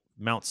like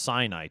Mount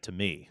Sinai to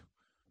me.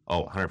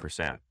 Oh,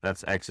 100%.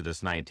 That's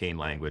Exodus 19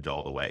 language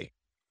all the way.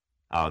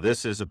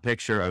 This is a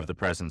picture of the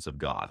presence of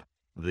God.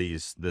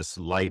 This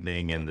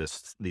lightning and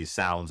these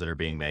sounds that are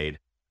being made.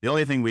 The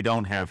only thing we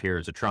don't have here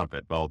is a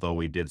trumpet, although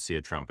we did see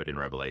a trumpet in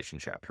Revelation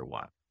chapter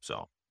 1.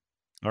 So,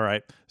 all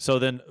right. So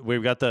then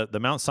we've got the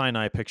Mount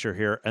Sinai picture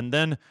here, and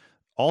then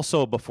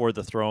also before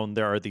the throne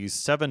there are these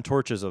 7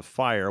 torches of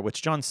fire,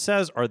 which John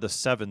says are the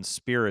 7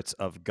 spirits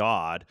of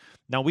God.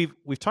 Now we've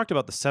talked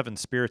about the 7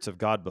 spirits of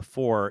God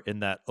before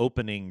in that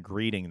opening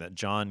greeting that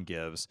John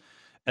gives.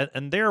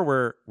 And there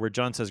where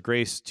John says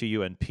grace to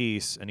you and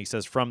peace, and he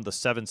says from the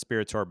 7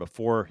 spirits who are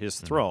before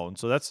his throne.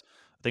 So that's,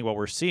 I think, what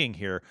we're seeing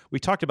here. We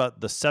talked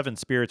about the 7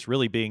 spirits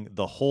really being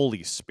the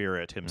Holy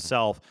Spirit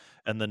himself,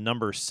 and the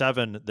number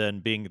 7 then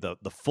being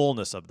the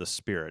fullness of the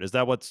Spirit. Is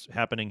that what's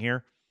happening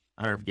here?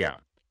 Yeah,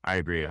 I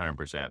agree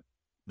 100%.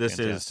 This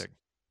Fantastic.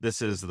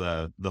 is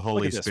the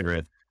Holy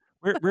Spirit.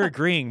 We're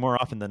agreeing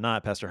more often than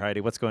not, Pastor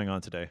Heide. What's going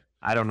on today?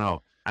 I don't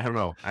know.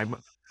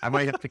 I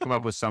might have to come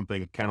up with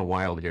something kind of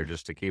wild here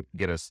just to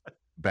get us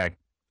back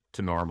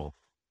to normal.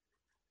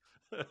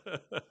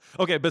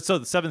 Okay, but so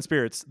the 7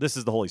 spirits, this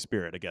is the Holy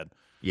Spirit again.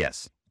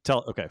 Yes.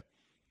 Okay.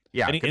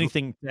 Yeah.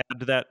 Anything to add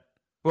to that?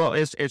 Well,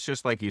 it's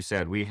just like you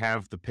said. We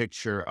have the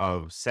picture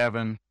of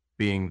 7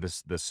 being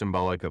the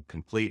symbolic of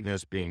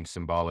completeness, being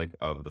symbolic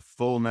of the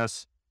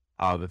fullness.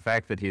 The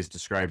fact that he's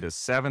described as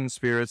 7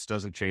 spirits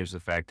doesn't change the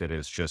fact that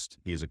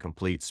he's a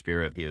complete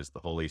spirit. He is the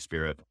Holy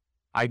Spirit.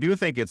 I do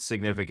think it's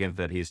significant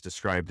that he's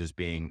described as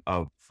being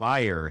of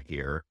fire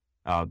here,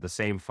 the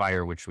same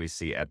fire which we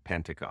see at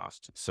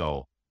Pentecost.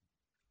 So,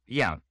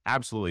 yeah,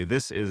 absolutely.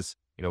 This is,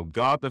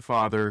 God the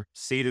Father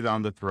seated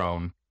on the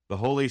throne. The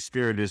Holy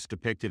Spirit is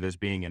depicted as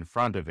being in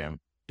front of him.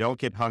 Don't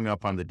get hung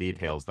up on the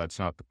details. That's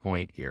not the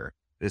point here.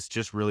 It's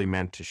just really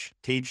meant to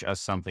teach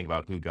us something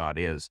about who God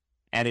is.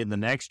 And in the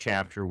next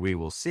chapter, we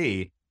will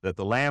see that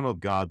the Lamb of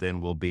God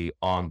then will be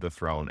on the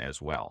throne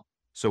as well.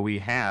 So we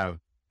have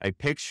a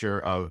picture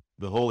of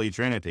the Holy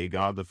Trinity,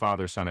 God the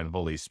Father, Son, and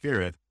Holy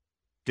Spirit,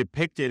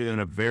 depicted in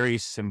a very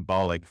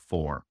symbolic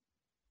form.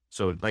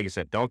 So, like I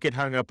said, don't get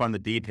hung up on the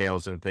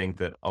details and think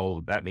that,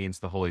 that means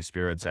the Holy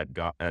Spirit's at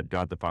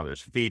God the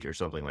Father's feet or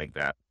something like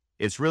that.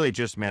 It's really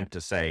just meant to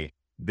say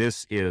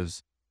this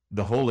is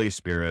the Holy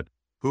Spirit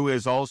who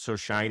is also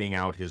shining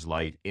out his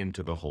light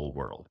into the whole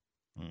world.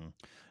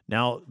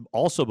 Now,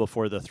 also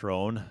before the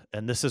throne,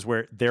 and this is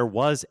where there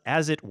was,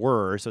 as it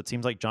were, so it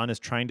seems like John is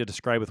trying to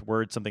describe with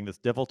words something that's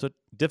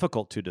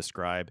difficult to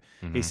describe.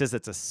 He says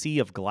it's a sea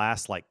of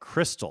glass like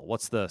crystal.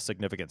 What's the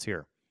significance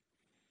here?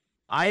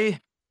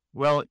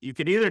 Well, you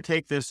could either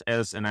take this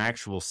as an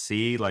actual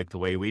sea, like the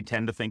way we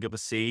tend to think of a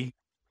sea,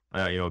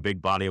 a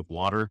big body of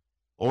water,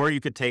 or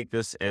you could take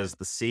this as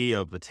the sea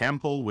of the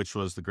temple, which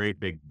was the great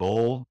big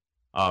bowl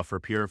for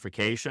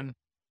purification.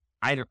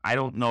 I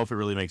don't know if it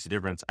really makes a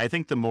difference. I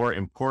think the more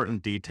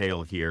important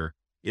detail here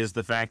is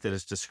the fact that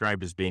it's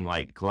described as being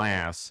like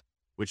glass,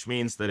 which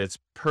means that it's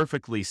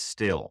perfectly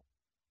still.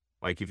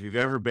 Like if you've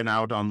ever been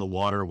out on the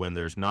water when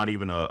there's not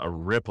even a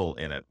ripple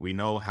in it, we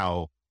know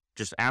how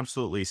just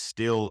absolutely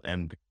still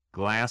and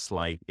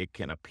glass-like it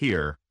can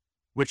appear,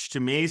 which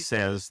to me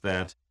says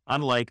that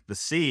unlike the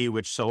sea,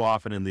 which so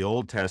often in the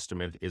Old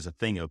Testament is a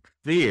thing of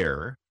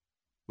fear,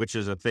 which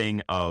is a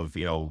thing of,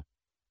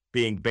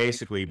 being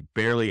basically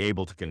barely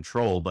able to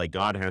control, like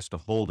God has to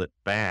hold it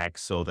back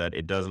so that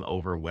it doesn't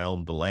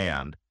overwhelm the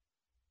land.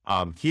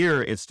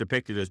 Here, it's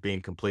depicted as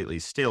being completely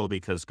still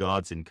because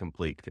God's in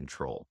complete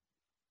control.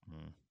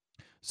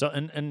 So,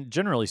 and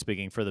generally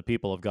speaking, for the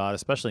people of God,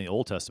 especially in the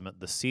Old Testament,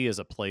 the sea is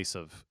a place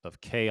of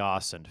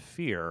chaos and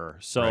fear.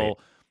 So Right.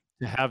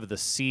 to have the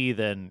sea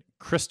then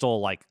crystal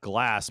like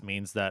glass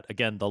means that,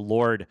 again, the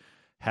Lord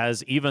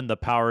has even the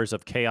powers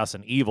of chaos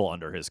and evil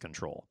under his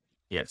control.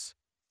 Yes,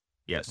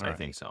 All I right.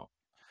 think so.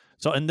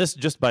 So, and this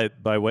just by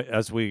way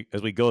as we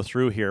go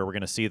through here, we're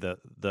going to see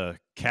the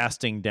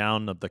casting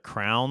down of the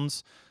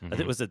crowns. I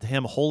think it was the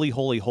hymn "Holy,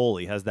 Holy,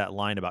 Holy" has that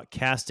line about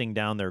casting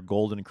down their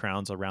golden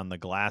crowns around the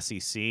glassy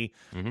sea.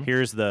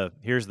 Here's the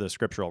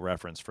scriptural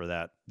reference for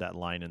that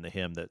line in the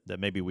hymn that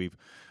maybe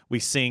we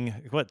sing.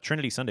 What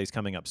Trinity Sunday's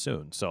coming up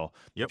soon, so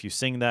if you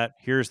sing that,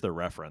 here's the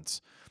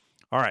reference.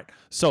 All right,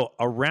 so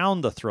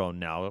around the throne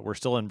now, we're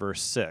still in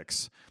verse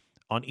 6.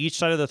 On each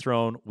side of the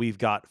throne, we've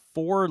got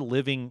 4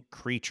 living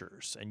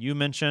creatures. And you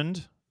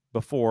mentioned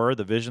before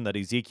the vision that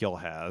Ezekiel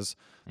has.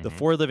 The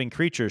 4 living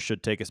creatures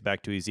should take us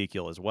back to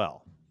Ezekiel as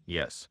well.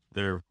 Yes,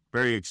 they're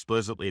very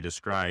explicitly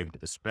described,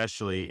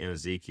 especially in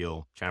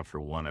Ezekiel chapter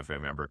 1, if I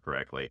remember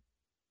correctly.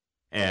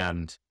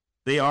 And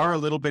they are a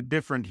little bit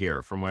different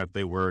here from what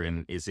they were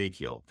in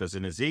Ezekiel, because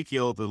in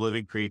Ezekiel, the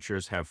living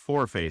creatures have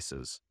 4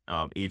 faces,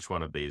 each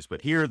one of these.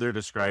 But here they're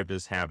described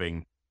as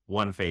having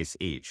 1 face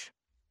each.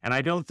 And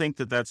I don't think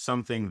that that's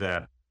something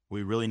that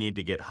we really need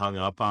to get hung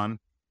up on,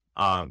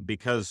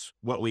 because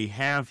what we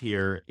have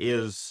here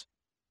is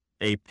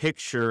a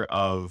picture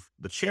of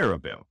the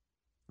cherubim,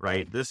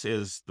 right? This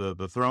is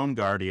the throne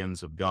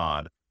guardians of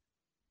God.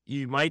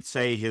 You might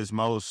say his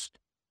most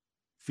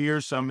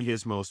fearsome,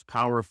 his most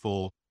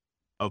powerful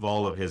of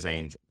all of his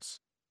angels.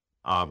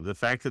 The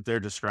fact that they're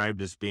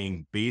described as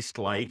being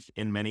beast-like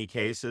in many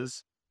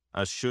cases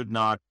should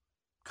not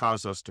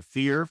cause us to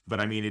fear, but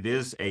I mean, it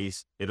is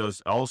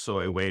also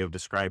a way of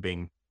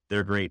describing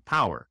their great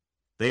power.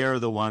 They are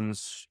the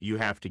ones you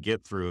have to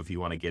get through if you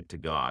want to get to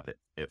God.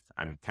 If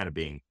I'm kind of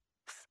being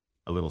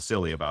a little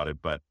silly about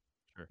it, but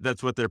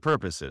that's what their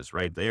purpose is,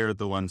 right? They are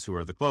the ones who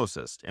are the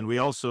closest. And we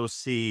also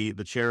see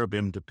the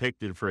cherubim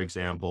depicted, for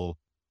example,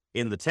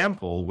 in the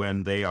temple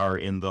when they are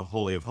in the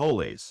Holy of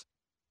Holies.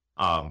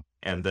 And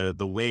the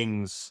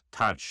wings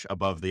touch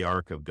above the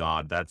ark of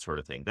God, that sort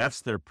of thing.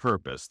 That's their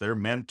purpose. They're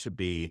meant to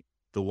be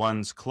the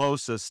ones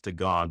closest to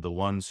God, the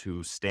ones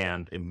who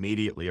stand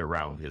immediately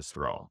around his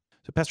throne.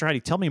 So, Pastor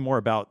Heide, tell me more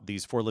about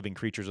these 4 living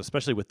creatures,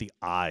 especially with the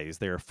eyes.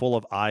 They are full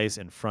of eyes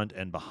in front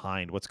and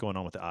behind. What's going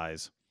on with the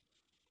eyes?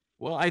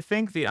 Well, I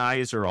think the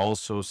eyes are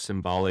also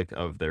symbolic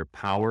of their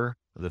power,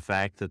 the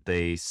fact that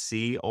they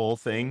see all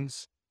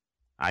things.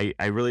 I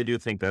really do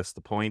think that's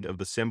the point of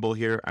the symbol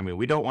here. I mean,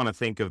 we don't want to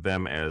think of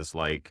them as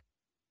like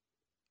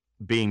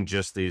being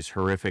just these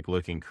horrific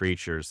looking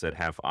creatures that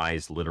have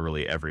eyes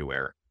literally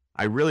everywhere.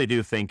 I really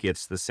do think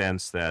it's the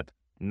sense that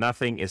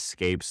nothing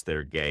escapes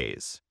their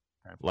gaze.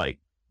 Like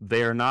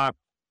they're not,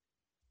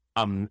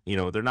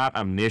 they're not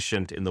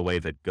omniscient in the way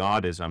that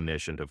God is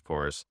omniscient, of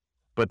course,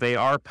 but they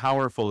are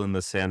powerful in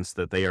the sense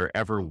that they are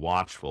ever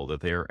watchful,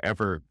 that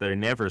they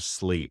never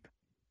sleep,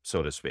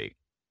 so to speak.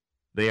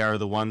 They are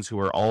the ones who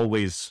are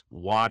always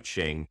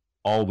watching,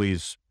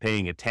 always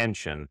paying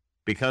attention,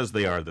 because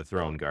they are the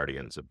throne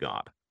guardians of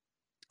God.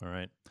 All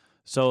right.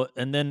 So,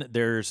 and then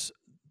there's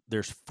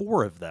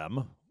 4 of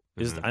them.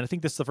 I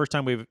think this is the first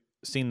time we've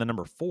seen the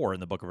number 4 in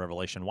the book of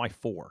Revelation. Why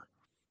 4?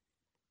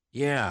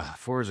 Yeah,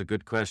 4 is a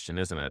good question,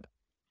 isn't it?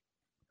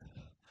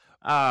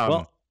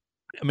 Well,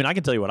 I mean, I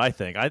can tell you what I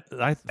think. I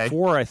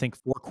think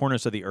 4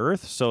 corners of the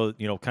earth. So,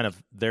 kind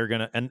of they're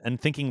going to, and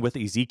thinking with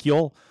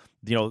Ezekiel,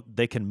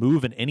 they can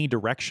move in any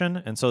direction.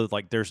 And so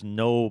like, there's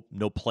no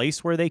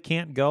place where they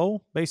can't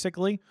go,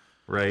 basically.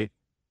 Right.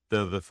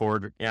 The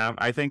 4, yeah,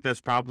 I think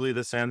that's probably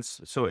the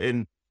sense. So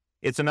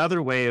it's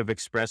another way of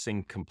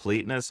expressing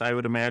completeness, I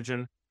would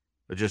imagine,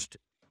 but just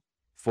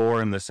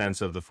 4 in the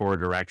sense of the 4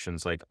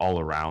 directions, like all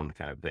around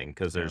kind of thing,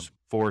 because there's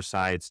 4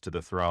 sides to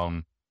the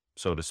throne,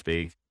 so to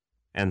speak.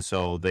 And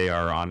so they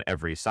are on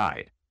every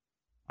side,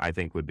 I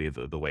think would be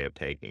the way of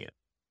taking it.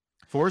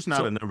 Four is not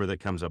So a number that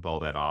comes up all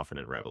that often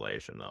in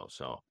Revelation, though.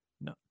 So,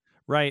 no,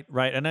 right,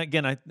 right. And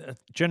again, I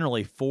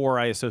generally four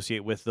I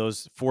associate with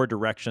those four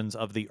directions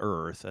of the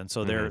earth, and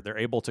so hmm they're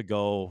able to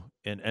go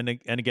and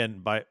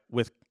again by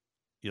with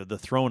the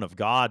throne of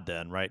God.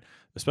 Then right,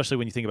 especially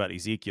when you think about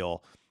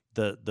Ezekiel,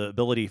 the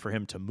ability for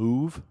him to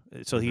move,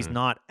 so he's hmm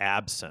not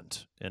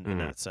absent in hmm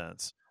that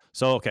sense.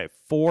 So okay,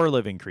 four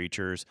living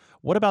creatures.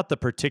 What about the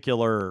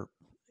particular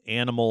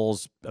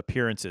animals'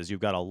 appearances? You've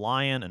got a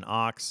lion, an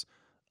ox,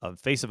 a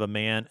face of a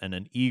man, and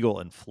an eagle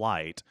in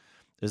flight.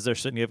 Is there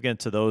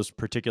significance to those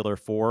particular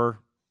four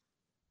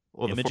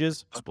well, the four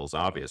images? Gospels,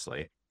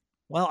 obviously,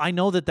 Well, I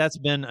know that that's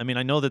been. I mean,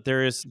 I know that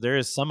there is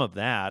some of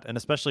that, and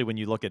especially when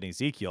you look at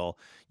Ezekiel,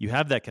 you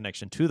have that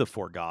connection to the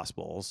four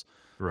Gospels.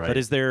 But right?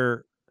 is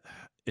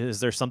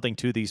there something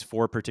to these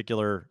four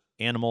particular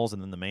animals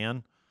and then the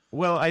man?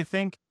 Well, I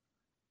think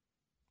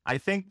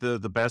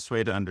the best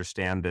way to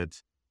understand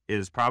it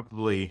is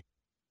probably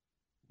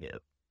yeah,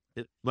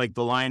 like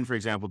the lion, for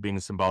example, being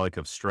symbolic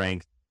of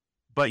strength.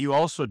 But you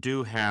also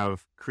do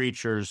have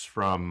creatures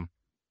from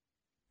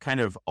kind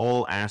of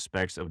all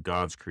aspects of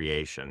God's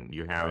creation.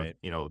 You have, Right.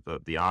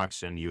 the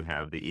oxen, you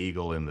have the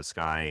eagle in the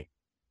sky,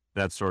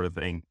 that sort of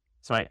thing.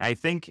 So I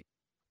think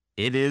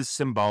it is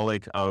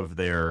symbolic of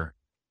their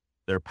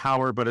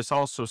power, but it's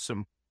also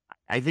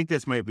I think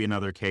this might be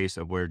another case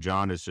of where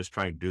John is just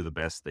trying to do the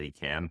best that he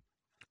can,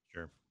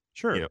 Sure.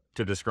 Sure.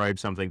 to describe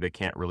something that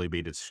can't really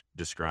be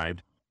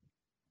described.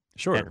 And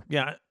Sure.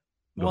 Yeah.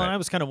 go Well, and ahead. I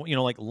was kind of,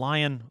 like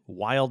lion,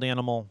 wild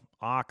animal,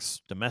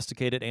 ox,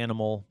 domesticated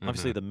animal, hmm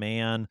obviously the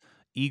man,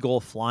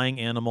 eagle, flying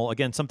animal.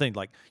 Again, something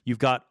like you've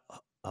got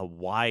a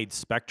wide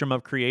spectrum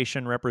of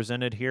creation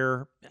represented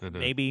here. hmm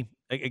Maybe,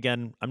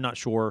 again, I'm not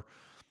sure.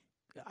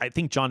 I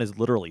think John is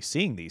literally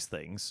seeing these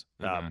things,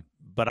 hmm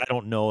but I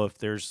don't know if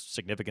there's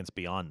significance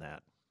beyond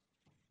that.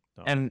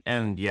 So,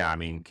 And yeah, I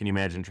mean, can you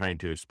imagine trying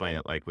to explain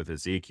it like with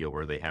Ezekiel,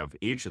 where they have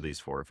each of these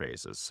four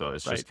faces? So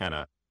it's right. just kind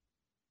of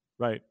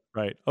Right,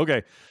 right.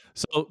 Okay.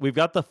 So we've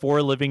got the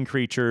four living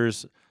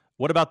creatures.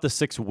 What about the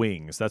six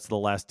wings? That's the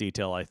last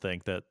detail I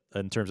think that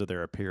in terms of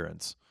their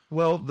appearance.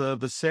 well,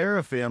 the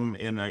seraphim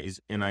in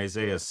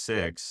Isaiah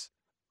 6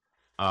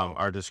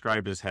 are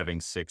described as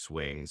having six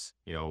wings.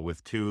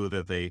 With two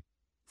that they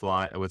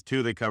fly, with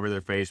two they cover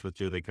their face, with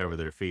two they cover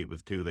their feet,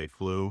 with two they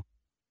flew.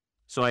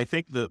 So I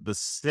think the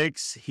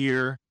six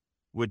here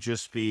would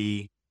just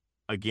be,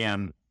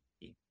 again,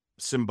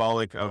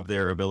 symbolic of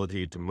their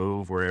ability to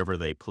move wherever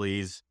they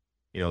please.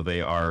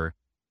 They are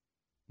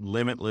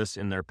limitless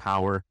in their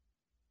power.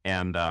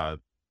 And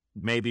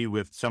maybe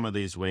with some of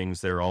these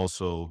wings, they're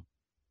also,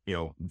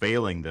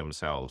 veiling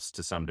themselves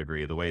to some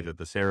degree, the way that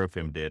the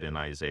seraphim did in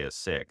Isaiah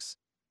 6.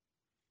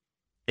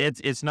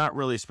 It's not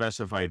really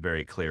specified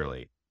very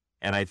clearly.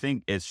 And I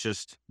think it's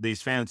just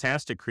these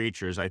fantastic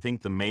creatures. I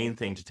think the main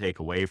thing to take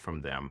away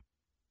from them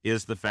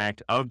is the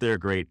fact of their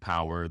great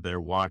power,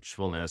 their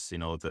watchfulness,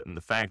 and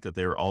the fact that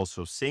they're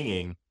also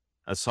singing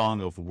a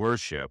song of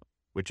worship,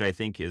 which I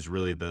think is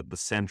really the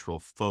central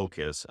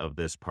focus of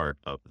this part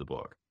of the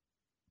book.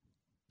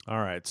 All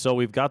right. So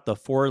we've got the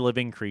four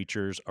living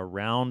creatures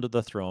around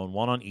the throne,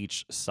 one on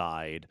each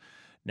side.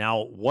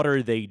 Now, what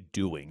are they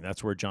doing?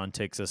 That's where John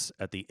takes us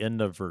at the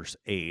end of verse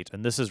 8.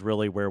 And this is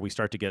really where we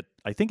start to get,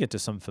 I think, into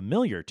some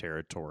familiar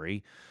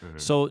territory. hmm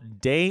So,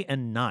 day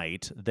and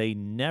night, they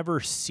never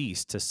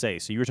cease to say.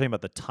 So, you were talking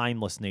about the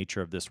timeless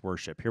nature of this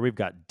worship. Here we've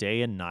got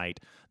day and night.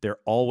 They're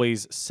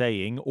always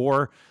saying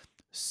or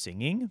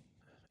singing,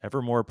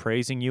 evermore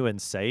praising you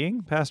and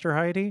saying, Pastor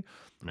Heidi,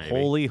 Maybe.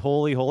 holy,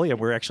 holy, holy. And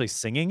we're actually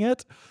singing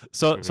it.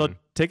 So hmm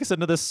take us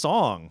into this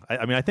song.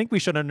 I mean, I think we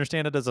should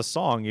understand it as a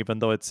song, even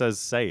though it says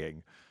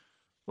saying.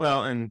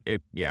 Well, and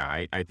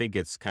I think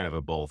it's kind of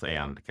a both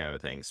and kind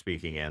of thing,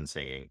 speaking and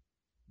singing.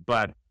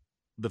 But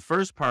the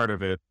first part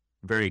of it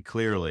very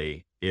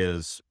clearly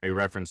is a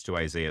reference to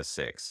Isaiah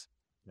 6,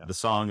 Yeah. the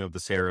song of the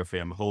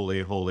seraphim,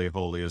 holy, holy,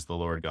 holy is the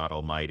Lord God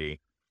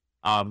Almighty.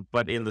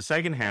 But in the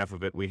second half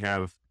of it, we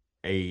have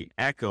a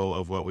echo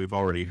of what we've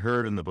already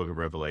heard in the book of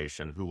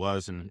Revelation, who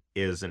was and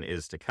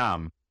is to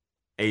come,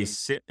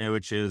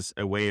 which is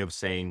a way of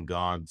saying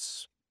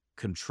God's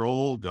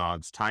control,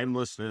 God's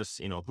timelessness,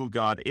 who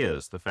God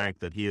is, the fact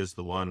that he is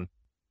the one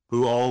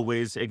who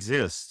always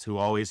exists, who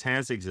always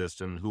has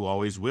existed, and who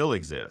always will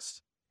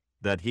exist,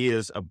 that he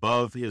is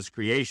above his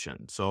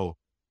creation. So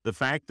the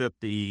fact that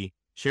the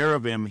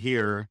cherubim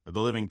here,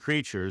 the living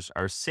creatures,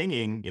 are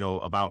singing,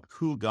 about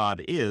who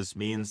God is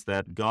means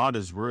that God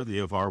is worthy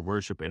of our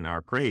worship and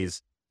our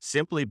praise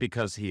simply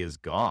because he is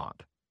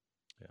God.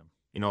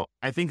 Yeah.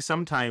 I think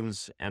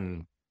sometimes,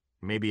 and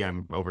maybe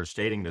I'm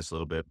overstating this a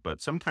little bit,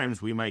 but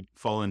sometimes we might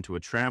fall into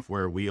a trap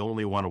where we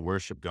only want to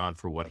worship God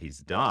for what he's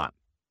done,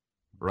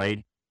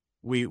 right?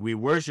 We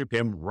worship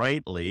him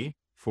rightly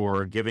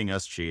for giving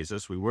us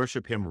Jesus. We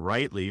worship him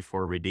rightly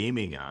for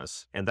redeeming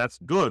us, and that's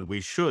good.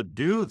 We should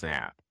do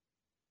that.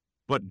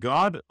 But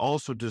God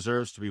also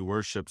deserves to be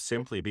worshiped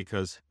simply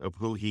because of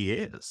who he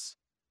is.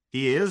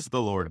 He is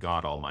the Lord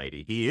God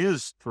Almighty. He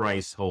is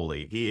thrice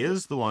holy. He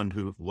is the one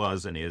who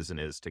was and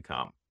is to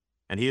come.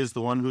 and he is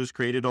the one who's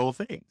created all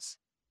things.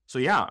 So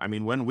yeah, I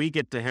mean, when we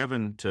get to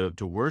heaven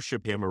to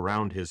worship him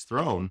around his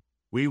throne,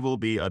 we will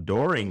be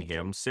adoring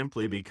him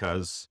simply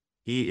because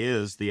he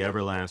is the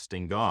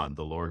everlasting God,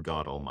 the Lord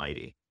God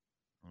Almighty.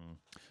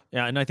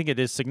 Yeah, and I think it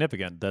is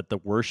significant that the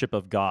worship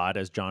of God,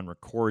 as John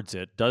records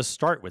it, does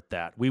start with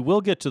that. We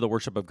will get to the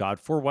worship of God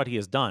for what he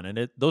has done,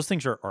 and those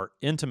things are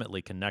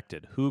intimately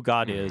connected, who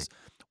God is,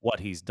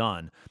 what he's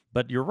done.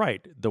 But you're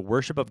right, the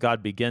worship of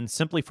God begins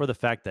simply for the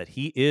fact that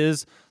he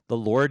is the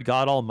Lord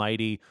God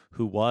Almighty,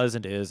 who was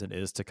and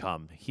is to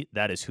come.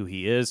 That is who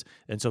he is,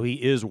 and so he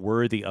is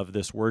worthy of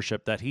this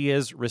worship that he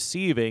is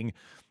receiving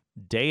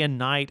day and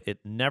night. It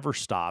never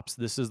stops.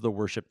 This is the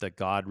worship that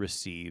God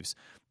receives.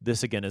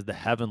 This, again, is the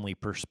heavenly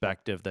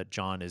perspective that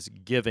John is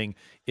giving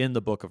in the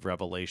book of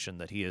Revelation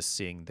that he is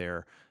seeing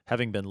there,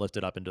 having been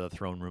lifted up into the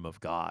throne room of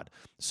God.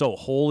 So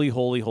holy,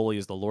 holy, holy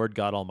is the Lord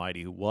God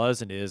Almighty, who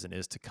was and is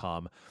to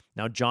come.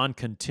 Now, John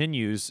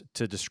continues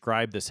to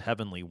describe this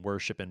heavenly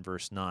worship in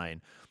verse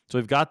 9. So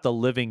we've got the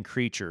living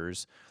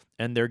creatures,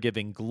 and they're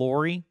giving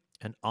glory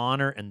and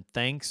honor and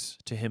thanks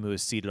to him who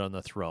is seated on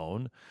the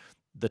throne.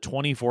 The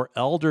 24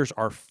 elders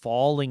are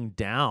falling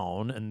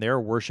down, and they're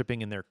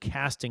worshiping, and they're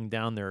casting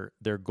down their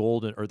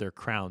golden, or their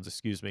crowns,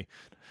 excuse me.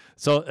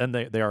 So, and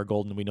they are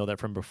golden. We know that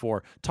from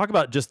before. Talk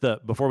about just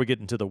before we get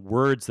into the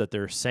words that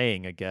they're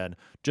saying again,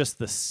 just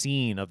the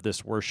scene of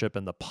this worship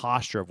and the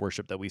posture of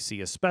worship that we see,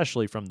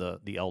 especially from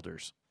the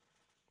elders.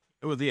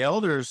 Well, the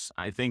elders,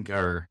 I think,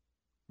 are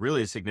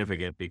really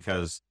significant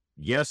because,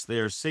 yes,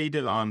 they're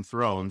seated on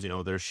thrones,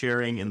 they're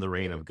sharing in the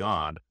reign of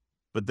God,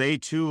 but they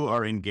too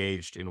are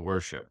engaged in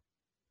worship.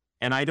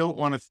 And I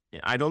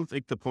don't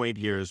think the point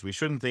here is we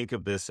shouldn't think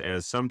of this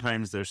as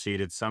sometimes they're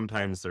seated,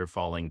 sometimes they're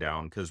falling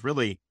down, because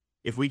really,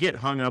 if we get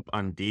hung up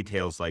on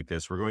details like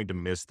this, we're going to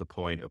miss the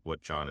point of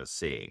what John is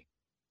seeing.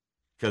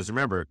 Because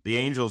remember, the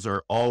angels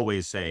are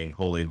always saying,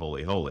 holy,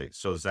 holy, holy.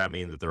 So does that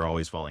mean that they're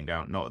always falling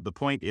down? No, the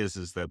point is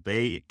that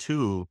they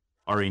too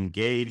are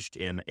engaged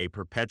in a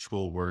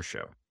perpetual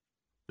worship,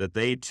 that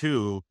they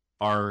too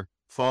are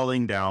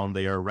falling down.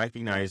 They are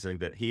recognizing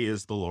that he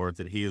is the Lord,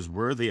 that he is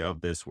worthy of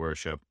this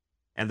worship.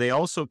 And they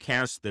also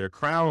cast their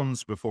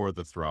crowns before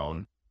the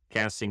throne,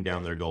 casting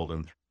down their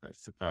golden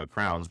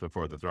crowns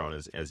before the throne,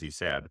 as he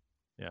said.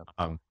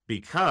 Yeah.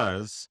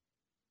 Because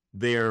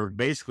they're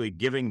basically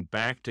giving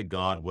back to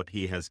God what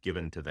he has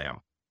given to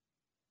them.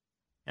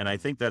 And I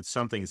think that's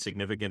something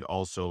significant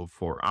also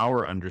for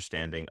our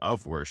understanding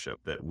of worship,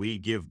 that we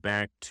give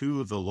back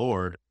to the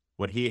Lord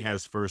what he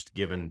has first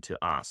given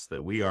to us,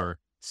 that we are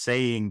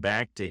saying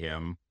back to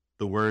him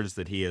the words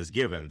that he has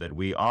given, that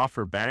we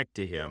offer back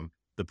to him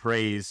the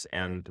praise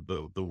and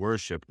the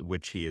worship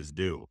which he is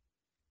due.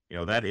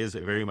 That is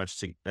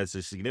that's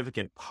a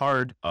significant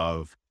part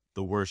of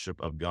the worship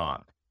of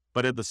God.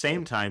 But at the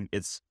same time,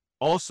 it's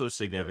also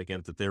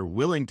significant that they're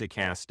willing to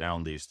cast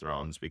down these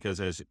thrones, because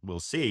as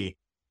we'll see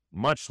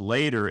much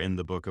later in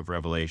the book of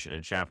Revelation,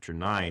 in chapter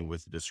 9,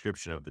 with the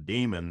description of the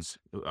demons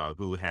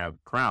who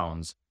have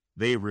crowns,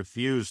 they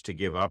refuse to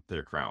give up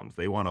their crowns.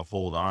 They want to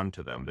hold on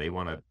to them. They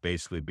want to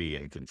basically be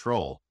in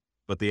control.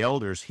 But the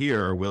elders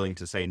here are willing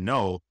to say,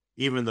 no,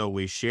 even though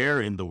we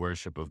share in the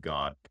worship of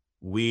God,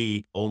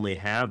 we only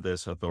have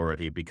this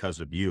authority because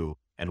of you,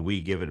 and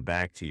we give it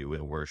back to you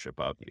in worship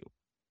of you.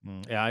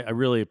 Yeah, I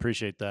really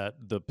appreciate that,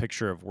 the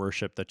picture of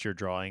worship that you're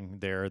drawing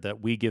there, that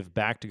we give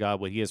back to God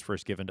what he has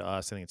first given to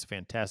us. I think it's a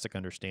fantastic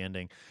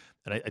understanding.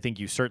 And I think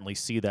you certainly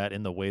see that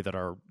in the way that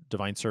our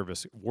divine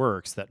service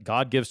works, that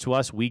God gives to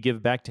us, we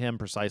give back to him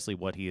precisely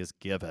what he has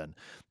given.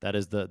 That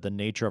is the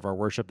nature of our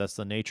worship. That's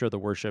the nature of the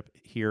worship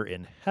here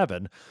in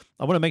heaven.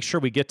 I want to make sure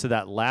we get to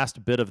that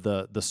last bit of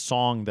the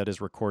song that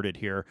is recorded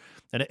here.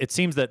 And it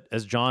seems that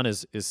as John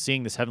is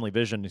seeing this heavenly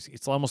vision,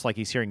 it's almost like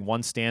he's hearing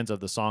one stanza of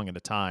the song at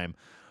a time.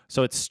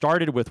 So it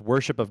started with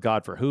worship of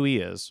God for who he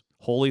is,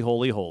 holy,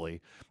 holy,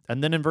 holy.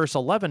 And then in verse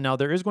 11, now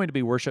there is going to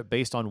be worship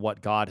based on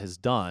what God has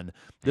done.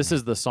 This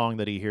is the song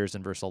that he hears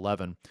in verse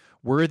 11.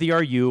 Worthy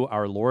are you,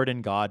 our Lord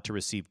and God, to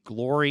receive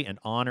glory and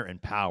honor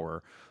and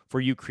power, for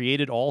you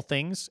created all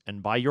things,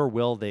 and by your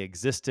will they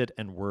existed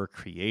and were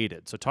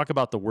created. So talk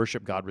about the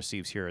worship God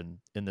receives here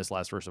in this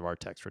last verse of our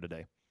text for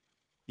today.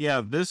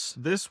 Yeah,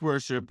 this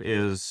worship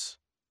is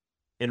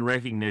in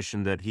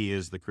recognition that he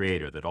is the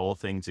creator, that all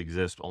things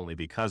exist only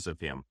because of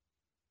him.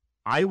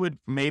 I would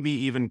maybe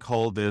even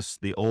call this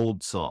the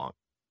old song.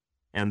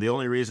 And the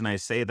only reason I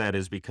say that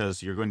is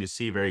because you're going to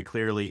see very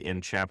clearly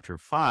in chapter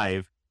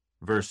 5,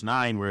 verse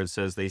 9, where it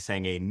says they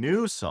sang a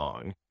new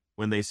song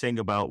when they sing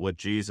about what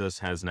Jesus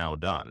has now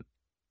done.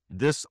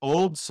 This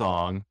old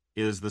song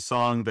is the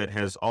song that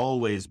has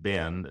always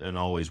been, and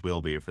always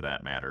will be for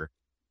that matter,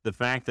 the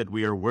fact that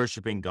we are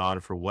worshiping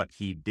God for what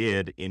he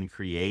did in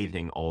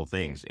creating all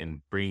things,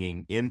 in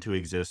bringing into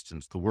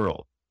existence the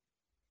world.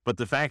 But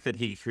the fact that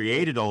he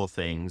created all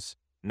things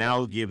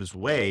now gives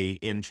way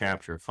in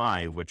chapter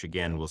 5, which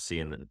again we'll see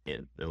in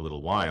a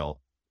little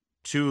while,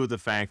 to the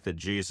fact that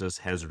Jesus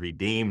has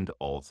redeemed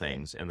all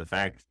things. And the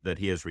fact that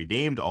he has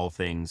redeemed all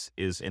things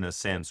is in a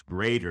sense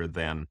greater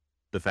than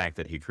the fact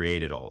that he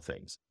created all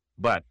things.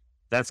 But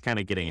that's kind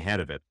of getting ahead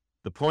of it.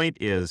 The point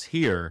is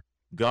here,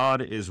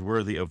 God is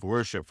worthy of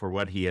worship for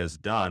what he has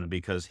done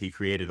because he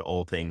created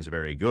all things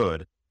very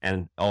good,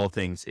 and all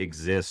things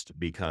exist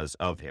because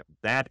of him.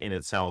 That in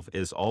itself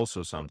is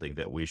also something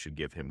that we should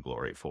give him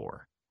glory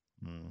for.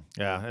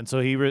 Yeah, and so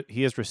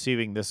he is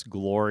receiving this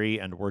glory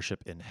and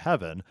worship in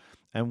heaven,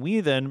 and we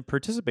then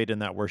participate in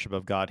that worship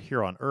of God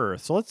here on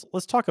earth. So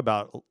let's talk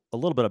about a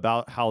little bit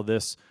about how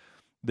this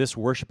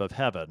worship of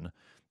heaven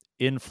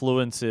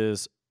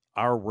influences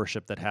our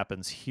worship that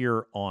happens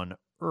here on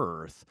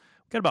earth.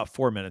 We've got about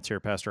 4 minutes here,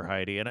 Pastor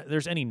Heide, and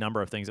there's any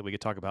number of things that we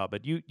could talk about,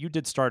 but you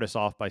did start us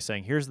off by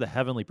saying, here's the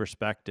heavenly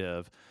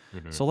perspective.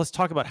 So let's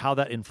talk about how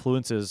that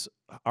influences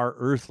our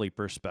earthly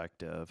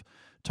perspective.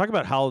 Talk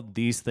about how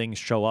these things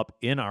show up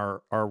in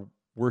our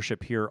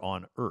worship here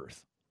on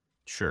earth.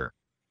 Sure.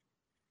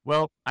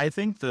 Well, I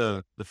think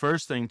the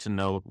first thing to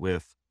note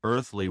with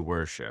earthly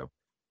worship,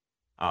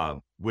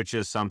 which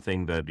is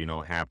something that,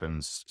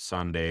 happens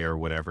Sunday or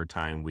whatever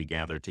time we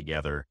gather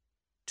together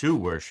to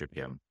worship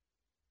him,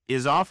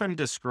 is often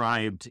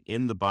described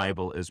in the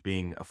Bible as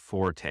being a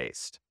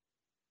foretaste.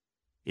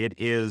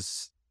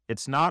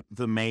 It's not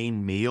the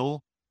main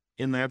meal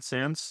in that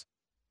sense.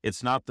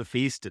 It's not the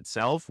feast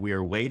itself. We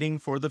are waiting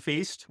for the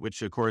feast,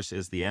 which of course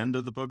is the end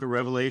of the book of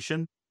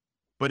Revelation,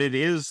 but it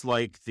is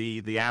like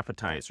the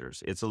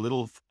appetizers. It's a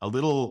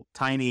little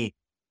tiny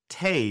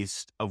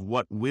taste of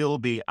what will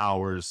be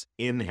ours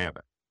in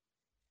heaven.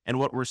 And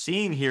what we're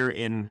seeing here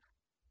in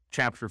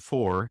chapter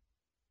 4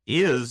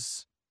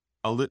 is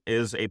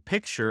a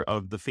picture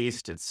of the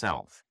feast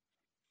itself,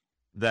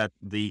 that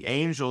the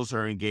angels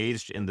are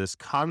engaged in this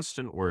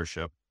constant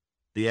worship.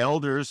 The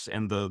elders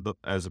and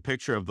as a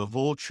picture of the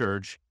whole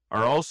church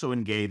are also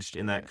engaged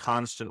in that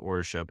constant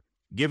worship,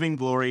 giving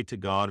glory to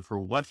God for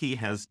what he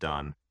has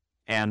done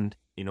and,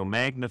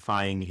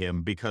 magnifying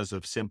him because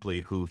of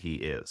simply who he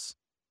is.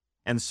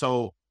 And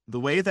so the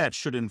way that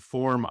should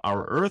inform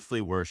our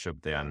earthly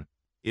worship then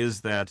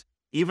is that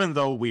even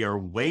though we are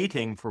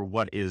waiting for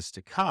what is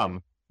to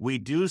come, we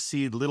do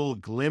see little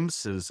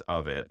glimpses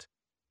of it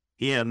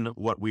in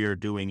what we are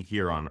doing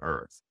here on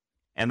earth.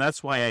 And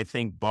that's why I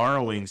think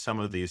borrowing some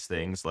of these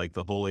things like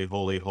the holy,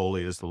 holy,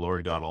 holy is the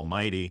Lord God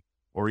Almighty,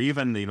 or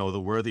even, the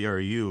worthy are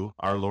you,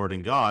 our Lord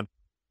and God,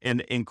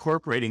 and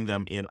incorporating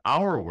them in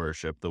our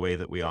worship the way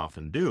that we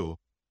often do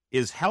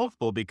is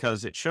helpful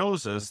because it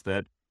shows us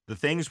that the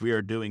things we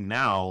are doing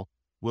now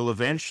will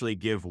eventually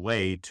give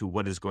way to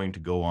what is going to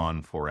go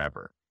on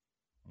forever,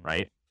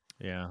 right?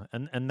 Yeah,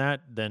 and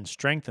that then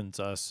strengthens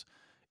us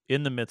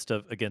in the midst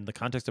of, again, the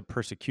context of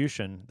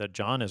persecution that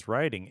John is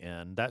writing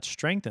in. That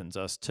strengthens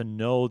us to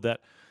know that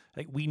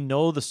we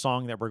know the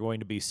song that we're going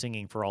to be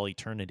singing for all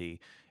eternity,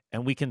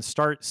 and we can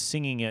start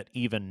singing it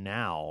even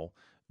now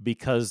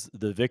because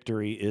the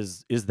victory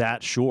is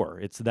that sure,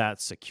 it's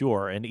that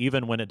secure. And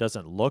even when it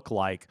doesn't look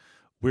like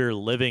we're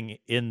living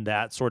in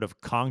that sort of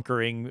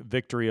conquering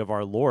victory of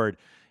our Lord,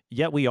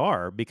 yet we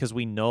are, because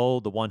we know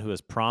the one who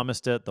has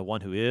promised it, the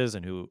one who is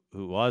and who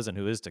was and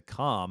who is to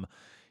come.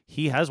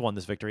 He has won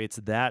this victory. It's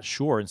that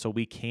sure. And so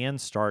we can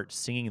start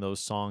singing those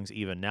songs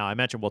even now. I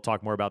imagine we'll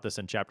talk more about this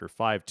in chapter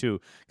 5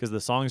 too, because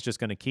the song's just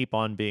going to keep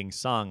on being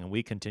sung and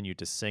we continue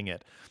to sing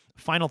it.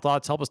 Final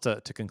thoughts. Help us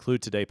to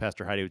conclude today,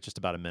 Pastor Heide, with just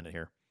about a minute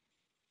here.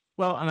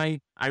 Well,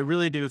 and I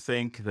really do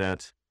think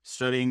that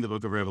studying the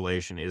book of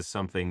Revelation is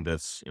something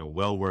that's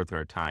well worth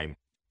our time.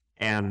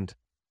 And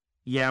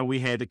yeah, we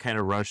had to kind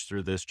of rush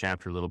through this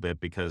chapter a little bit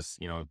because,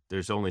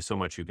 there's only so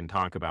much you can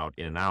talk about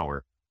in an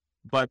hour.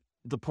 But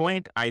the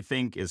point, I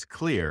think, is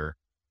clear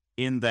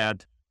in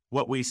that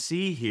what we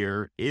see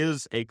here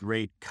is a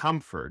great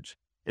comfort,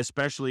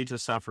 especially to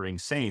suffering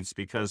saints,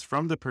 because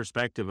from the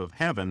perspective of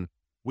heaven,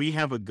 we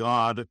have a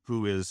God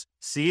who is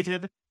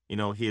seated.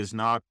 He is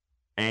not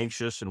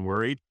anxious and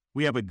worried.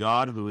 We have a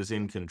God who is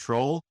in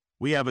control.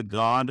 We have a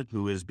God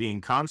who is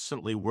being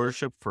constantly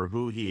worshiped for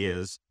who he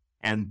is.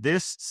 And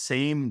this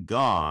same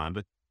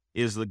God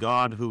is the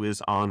God who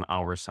is on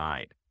our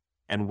side.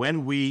 And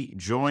when we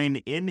join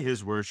in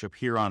his worship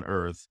here on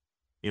earth,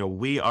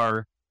 we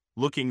are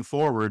looking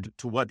forward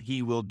to what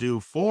he will do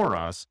for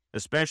us,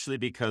 especially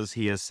because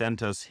he has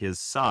sent us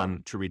his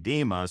son to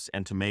redeem us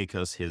and to make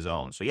us his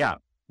own. So yeah,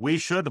 we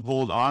should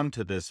hold on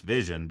to this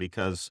vision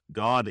because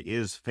God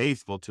is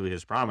faithful to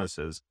his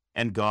promises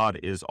and God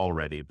is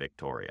already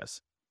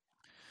victorious.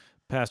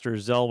 Pastor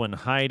Zelwyn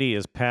Heide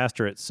is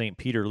pastor at St.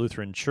 Peter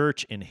Lutheran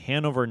Church in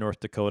Hannover, North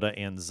Dakota,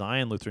 and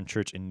Zion Lutheran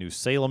Church in New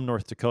Salem,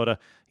 North Dakota.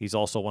 He's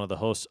also one of the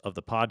hosts of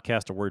the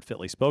podcast, A Word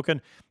Fitly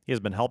Spoken. He has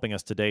been helping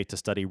us today to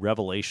study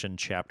Revelation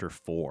chapter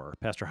 4.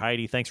 Pastor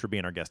Heide, thanks for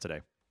being our guest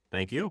today.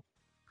 Thank you.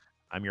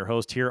 I'm your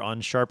host here on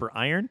Sharper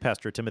Iron,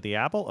 Pastor Timothy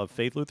Appel of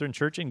Faith Lutheran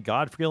Church in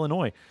Godfrey,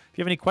 Illinois. If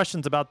you have any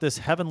questions about this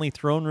heavenly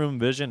throne room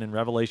vision in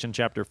Revelation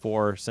chapter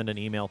 4, send an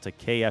email to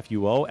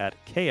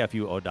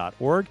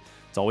kfuo@kfuo.org.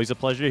 It's always a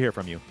pleasure to hear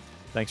from you.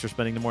 Thanks for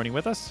spending the morning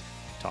with us.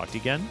 Talk to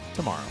you again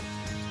tomorrow.